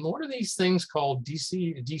 And what are these things called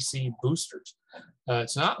DC to DC boosters?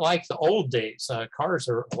 It's not like the old days. Cars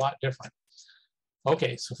are a lot different.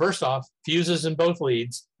 Okay, so first off, fuses in both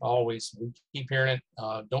leads, always. We keep hearing it.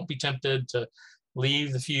 Don't be tempted to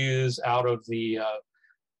leave the fuse out of the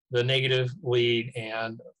negative lead.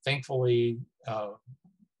 And thankfully,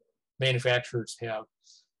 manufacturers have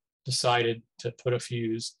decided to put a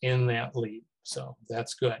fuse in that lead. So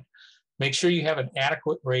that's good. Make sure you have an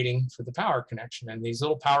adequate rating for the power connection. And these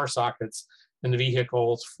little power sockets in the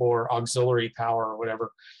vehicles for auxiliary power or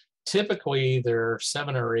whatever, typically they're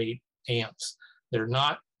 7 or 8 amps. They're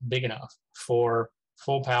not big enough for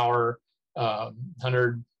full power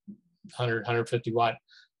 150 watt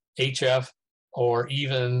HF or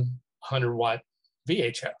even 100 watt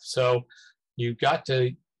VHF. So you've got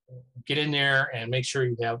to get in there and make sure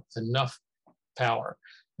you have enough power.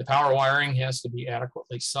 The power wiring has to be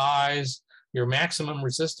adequately sized. Your maximum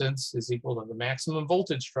resistance is equal to the maximum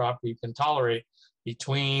voltage drop you can tolerate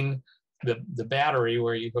between the battery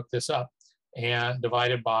where you hook this up and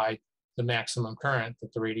divided by the maximum current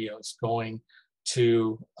that the radio is going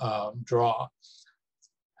to draw.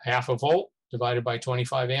 Half a volt divided by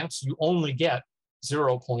 25 amps, you only get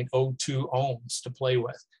 0.02 ohms to play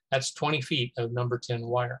with. That's 20 feet of number 10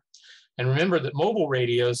 wire. And remember that mobile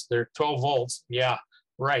radios, they're 12 volts. Yeah,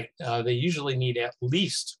 right. They usually need at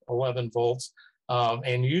least 11 volts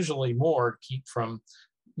and usually more to keep from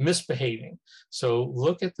misbehaving. So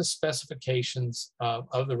look at the specifications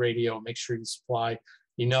of the radio. Make sure you supply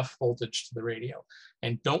enough voltage to the radio.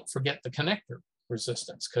 And don't forget the connector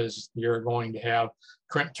resistance, because you're going to have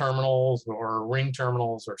crimp terminals or ring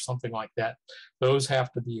terminals or something like that. Those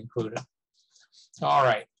have to be included. All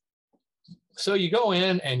right. So you go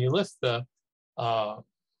in and you lift the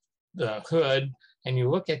hood and you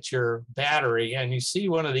look at your battery and you see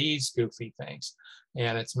one of these goofy things,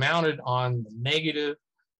 and it's mounted on the negative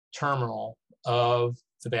terminal of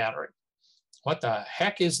the battery. What the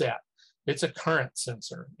heck is that? It's a current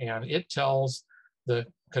sensor, and it tells the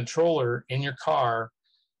controller in your car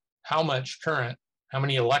how much current, how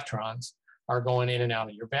many electrons are going in and out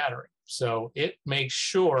of your battery. So it makes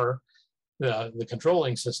sure, the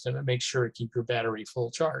controlling system, it makes sure to keep your battery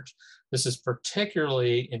full charge. This is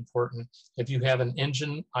particularly important if you have an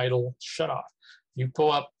engine idle shutoff. You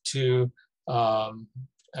pull up to a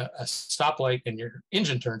stoplight and your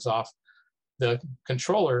engine turns off, the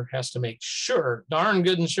controller has to make sure, darn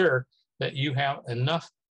good and sure, that you have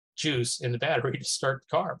enough juice in the battery to start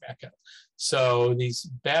the car back up. So these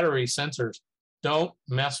battery sensors, don't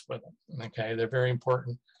mess with them, okay? They're very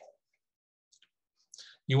important.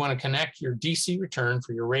 You want to connect your DC return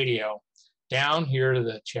for your radio down here to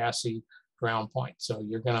the chassis ground point. So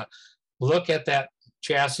you're going to look at that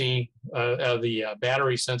chassis of the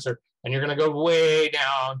battery sensor, and you're going to go way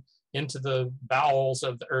down into the bowels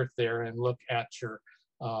of the earth there and look at your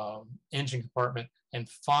engine compartment and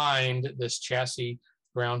find this chassis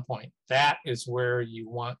ground point. That is where you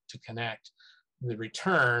want to connect the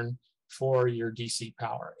return for your DC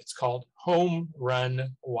power. It's called home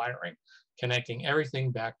run wiring, connecting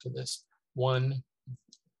everything back to this one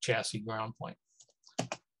chassis ground point.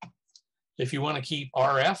 If you want to keep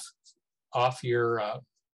RF off your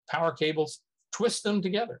power cables, twist them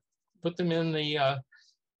together. Put them in a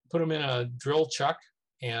drill chuck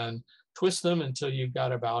and twist them until you've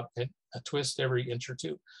got about a twist every inch or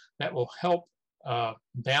two. That will help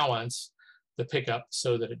balance the pickup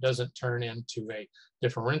so that it doesn't turn into a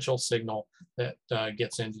differential signal that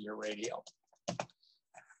gets into your radio.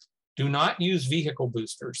 Do not use vehicle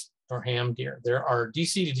boosters or ham gear. There are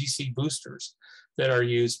DC to DC boosters that are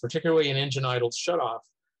used, particularly in engine idle shutoff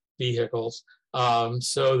vehicles,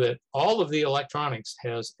 so that all of the electronics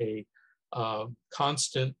has a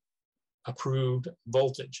constant approved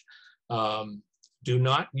voltage. Do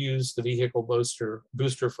not use the vehicle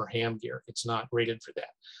booster for ham gear. It's not rated for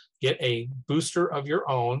that. get a booster of your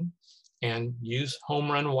own and use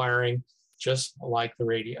home run wiring just like the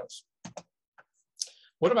radios.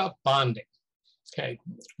 What about bonding? Okay,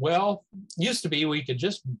 well, used to be we could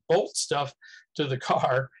just bolt stuff to the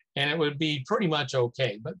car and it would be pretty much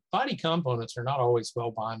okay, but body components are not always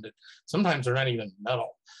well bonded. Sometimes they're not even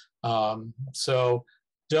metal. So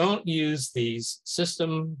don't use these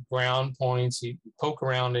system ground points. You poke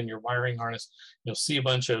around in your wiring harness, you'll see a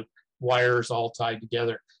bunch of wires all tied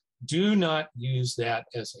together. Do not use that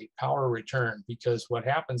as a power return, because what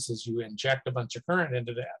happens is you inject a bunch of current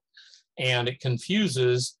into that and it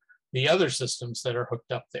confuses the other systems that are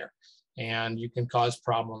hooked up there, and you can cause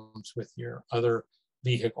problems with your other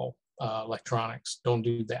vehicle electronics. Don't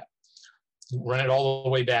do that. Run it all the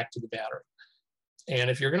way back to the battery. And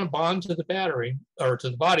if you're going to bond to the battery or to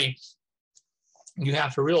the body, you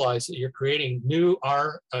have to realize that you're creating new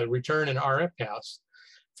return and RF paths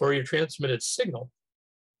for your transmitted signal.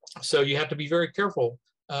 So you have to be very careful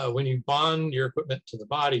when you bond your equipment to the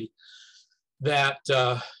body that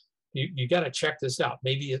you got to check this out.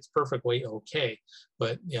 Maybe it's perfectly okay,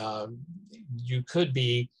 but you could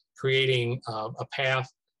be creating a path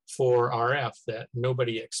for RF that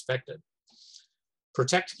nobody expected.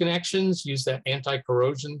 Protect connections, use that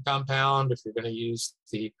anti-corrosion compound. If you're going to use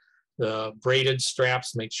the braided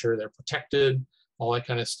straps, make sure they're protected, all that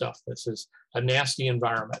kind of stuff. This is a nasty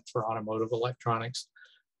environment for automotive electronics.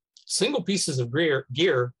 Single pieces of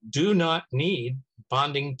gear do not need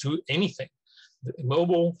bonding to anything. The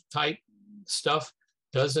mobile type stuff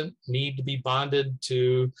doesn't need to be bonded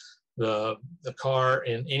to the car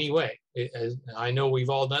in any way. I know we've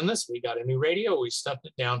all done this. We got a new radio, we stuffed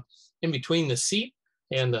it down in between the seat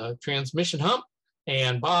and the transmission hump,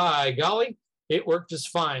 and by golly, it worked just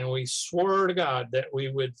fine. And we swore to God that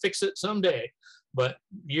we would fix it someday, but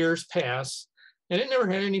years pass and it never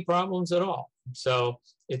had any problems at all. So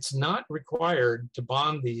it's not required to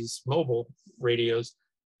bond these mobile radios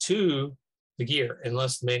to the gear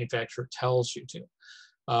unless the manufacturer tells you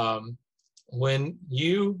to. When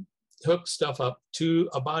you hook stuff up to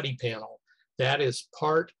a body panel, that is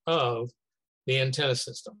part of the antenna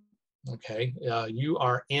system. Okay, you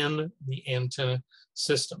are in the antenna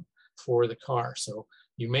system for the car. So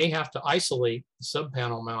you may have to isolate the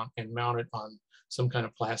sub-panel mount and mount it on some kind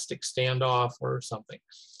of plastic standoff or something.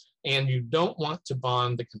 And you don't want to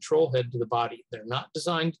bond the control head to the body. They're not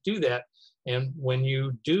designed to do that. And when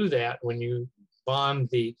you do that, when you bond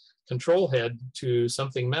the control head to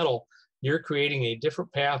something metal, you're creating a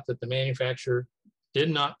different path that the manufacturer did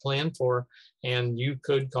not plan for, and you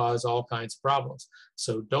could cause all kinds of problems.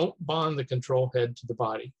 So don't bond the control head to the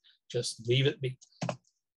body. Just leave it be. You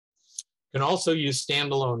can also use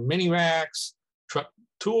standalone mini racks. Truck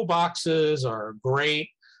toolboxes are great.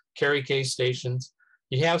 Carry case stations.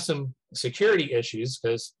 You have some security issues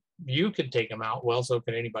because you could take them out. Well, so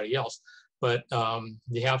could anybody else. But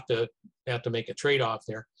you have to make a trade-off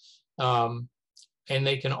there. And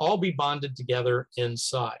they can all be bonded together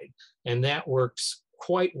inside, and that works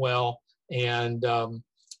quite well. And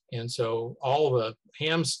so all the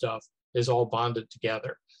ham stuff is all bonded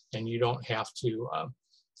together, and you don't have to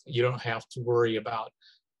worry about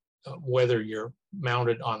whether you're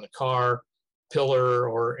mounted on the car, pillar,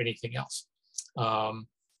 or anything else.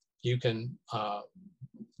 You can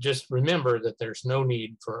just remember that there's no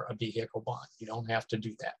need for a vehicle bond. You don't have to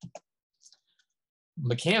do that.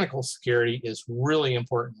 Mechanical security is really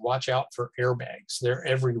important. Watch out for airbags. They're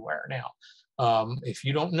everywhere now. If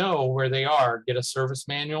you don't know where they are, get a service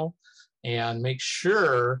manual and make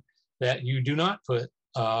sure that you do not put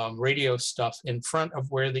radio stuff in front of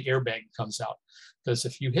where the airbag comes out. Because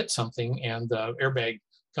if you hit something and the airbag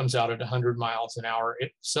comes out at 100 miles an hour,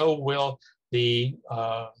 so will the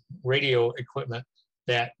radio equipment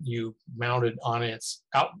that you mounted on its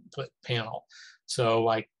output panel. So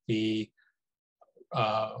like the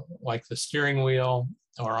steering wheel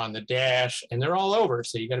or on the dash, and they're all over,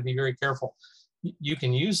 so you got to be very careful. You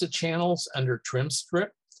can use the channels under trim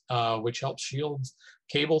strip, which helps shield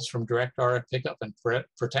cables from direct RF pickup and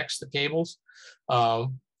protects the cables.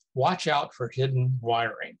 Watch out for hidden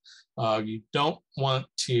wiring. You don't want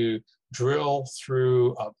to drill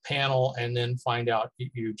through a panel and then find out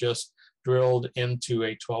you just drilled into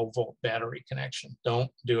a 12-volt battery connection.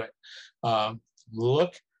 Don't do it.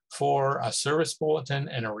 Look for a service bulletin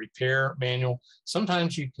and a repair manual.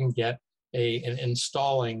 Sometimes you can get an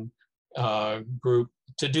installing group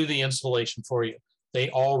to do the installation for you. They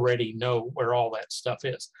already know where all that stuff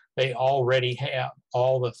is. They already have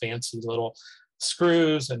all the fancy little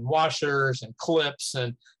screws and washers and clips,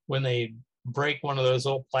 and when they break one of those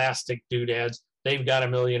old plastic doodads, they've got a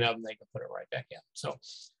million of them. They can put it right back in. So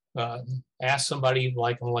Ask somebody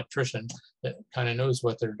like an electrician that kind of knows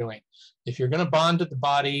what they're doing. If you're going to bond to the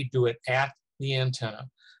body, do it at the antenna.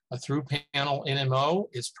 A through panel NMO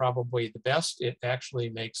is probably the best. It actually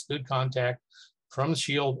makes good contact from the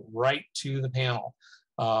shield right to the panel.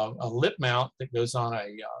 A lip mount that goes on a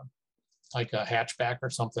like a hatchback or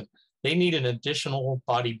something, they need an additional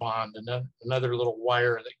body bond, another little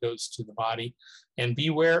wire that goes to the body. And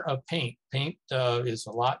beware of paint. Paint is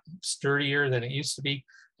a lot sturdier than it used to be,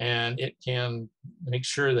 and it can make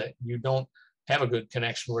sure that you don't have a good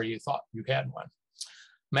connection where you thought you had one.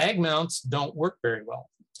 Mag mounts don't work very well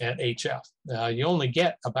at HF. You only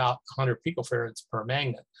get about 100 picofarads per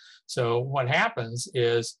magnet. So what happens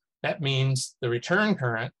is that means the return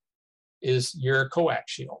current is your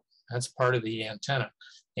coax shield. That's part of the antenna,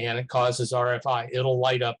 and it causes RFI. It'll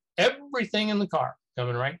light up everything in the car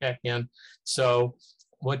coming right back in. So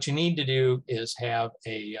what you need to do is have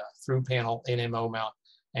a through panel NMO mount.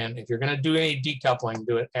 And if you're going to do any decoupling,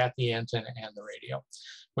 do it at the antenna and the radio.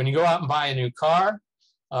 When you go out and buy a new car,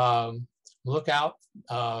 look out,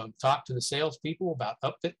 talk to the salespeople about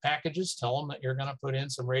upfit packages. Tell them that you're going to put in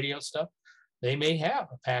some radio stuff. They may have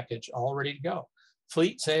a package all ready to go.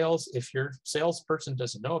 Fleet sales, if your salesperson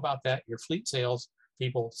doesn't know about that, your fleet sales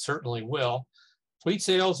people certainly will. Fleet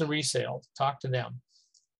sales and resales, talk to them.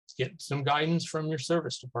 Get some guidance from your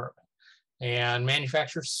service department. And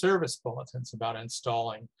manufacturer service bulletins about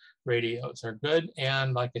installing radios are good.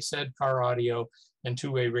 And like I said, car audio and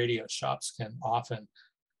two-way radio shops can often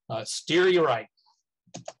steer you right.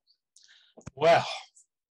 Well,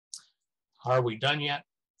 are we done yet?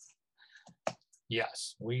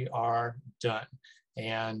 Yes, we are done.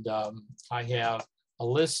 And I have a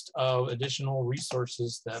list of additional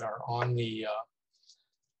resources that are on the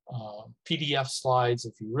PDF slides.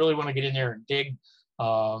 If you really want to get in there and dig,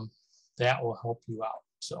 that will help you out.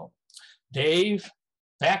 So, Dave,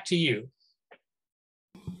 back to you.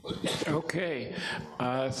 Okay,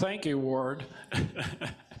 thank you, Ward.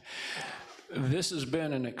 This has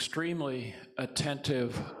been an extremely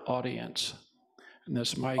attentive audience. And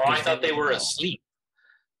this mic I thought they were asleep.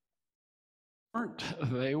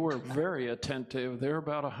 They were very attentive. There are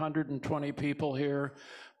about 120 people here,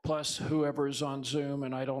 plus whoever's on Zoom,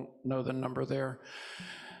 and I don't know the number there.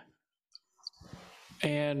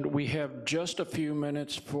 And we have just a few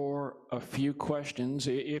minutes for a few questions,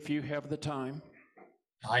 if you have the time.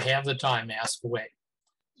 I have the time. Ask away.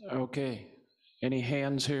 Okay. Any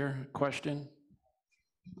hands here? Question?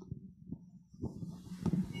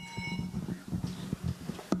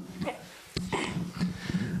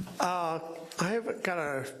 I've got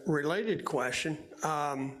a related question.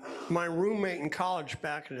 My roommate in college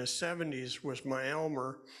back in the 70s was my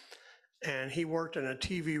Elmer, and he worked in a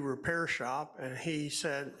TV repair shop, and he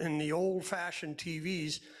said in the old-fashioned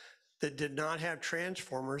TVs that did not have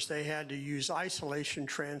transformers, they had to use isolation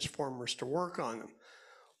transformers to work on them.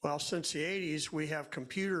 Well, since the 80s, we have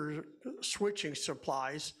computer switching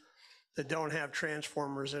supplies that don't have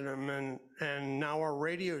transformers in them, and now our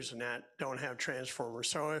radios and that don't have transformers.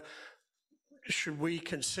 So should we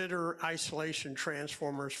consider isolation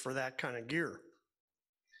transformers for that kind of gear?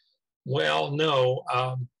 Well, no.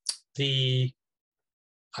 I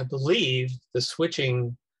believe the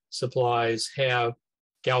switching supplies have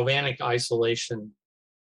galvanic isolation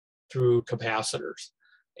through capacitors,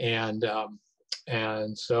 and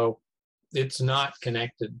so it's not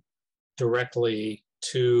connected directly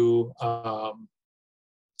to the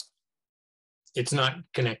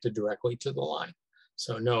line.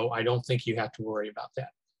 So no, I don't think you have to worry about that.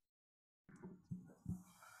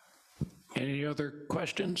 Any other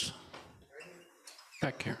questions?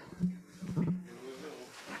 Back here.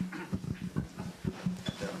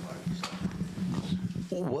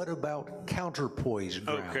 What about counterpoise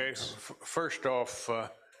grounds? Okay, first off,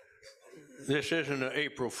 this isn't an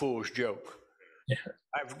April Fool's joke. Yeah.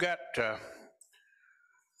 I've got a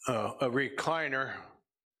recliner,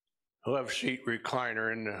 a love seat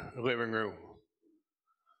recliner in the living room.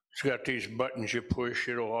 It's got these buttons you push,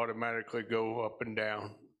 it'll automatically go up and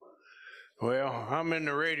down. Well, I'm in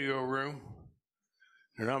the radio room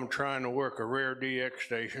and I'm trying to work a rare DX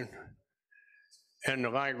station and the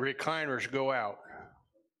recliners go out.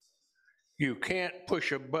 You can't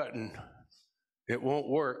push a button, it won't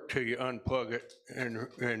work till you unplug it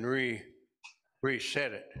and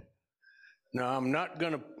reset it. Now, I'm not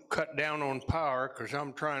gonna cut down on power because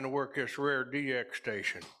I'm trying to work this rare DX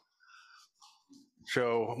station.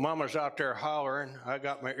 So Mama's out there hollering, I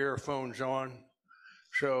got my earphones on,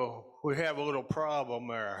 so we have a little problem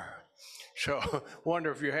there. So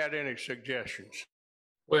wonder if you had any suggestions.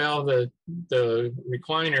 Well, the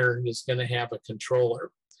recliner is going to have a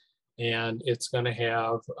controller, and it's going to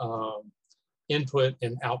have input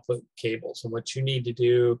and output cables. And what you need to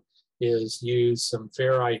do is use some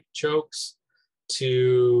ferrite chokes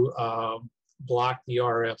to block the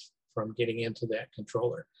RF from getting into that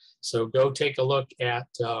controller. So go take a look at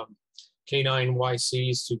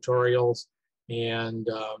K9YC's tutorials and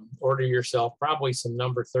order yourself probably some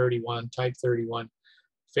number 31, type 31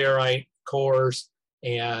 ferrite cores,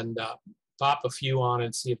 and pop a few on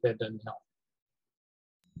and see if that doesn't help.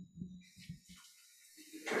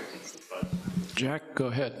 Jack, go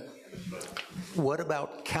ahead. What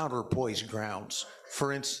about counterpoise grounds?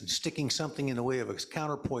 For instance, sticking something in the way of a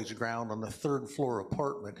counterpoise ground on the third floor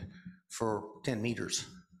apartment for 10 meters.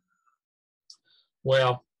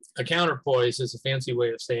 Well, a counterpoise is a fancy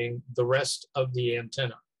way of saying the rest of the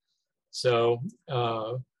antenna. So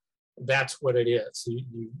that's what it is.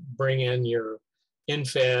 You bring in your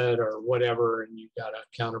infed or whatever, and you've got a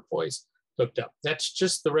counterpoise hooked up. That's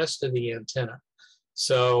just the rest of the antenna.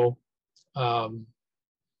 So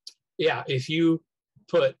yeah, if you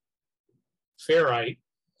put ferrite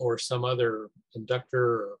or some other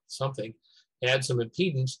inductor or something, add some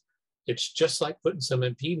impedance, it's just like putting some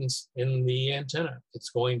impedance in the antenna. It's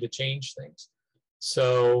going to change things.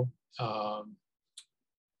 So the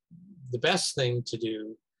best thing to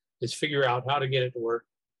do is figure out how to get it to work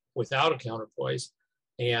without a counterpoise,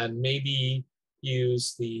 and maybe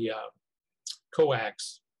use the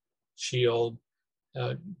coax shield.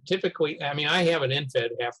 Typically, I mean, I have an infed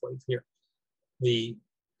halfway here. The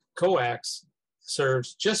coax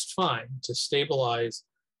serves just fine to stabilize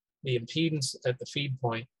the impedance at the feed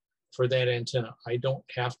point for that antenna. I don't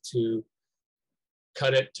have to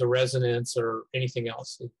cut it to resonance or anything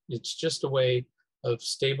else. It's just a way of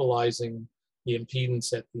stabilizing the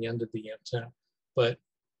impedance at the end of the antenna. But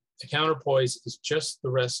the counterpoise is just the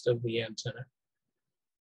rest of the antenna.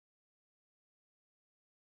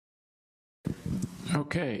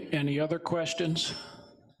 Okay, any other questions?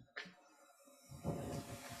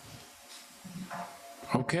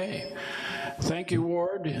 Okay, thank you,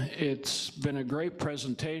 Ward. It's been a great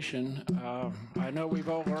presentation. I know we've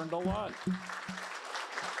all learned a lot.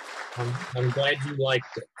 I'm glad you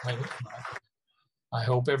liked it. I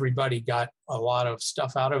hope everybody got a lot of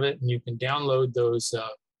stuff out of it, and you can download those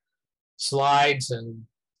slides and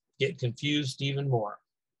get confused even more.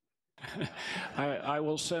 I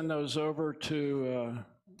will send those over to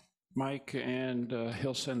Mike, and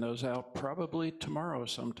he'll send those out probably tomorrow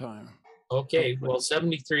sometime. Okay, well,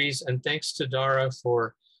 73s, and thanks to DARA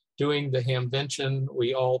for doing the Hamvention.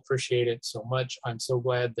 We all appreciate it so much. I'm so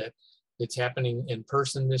glad that it's happening in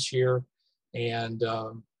person this year. And,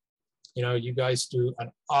 you know, you guys do an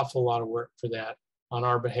awful lot of work for that on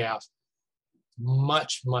our behalf.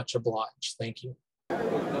 Much, much obliged. Thank you.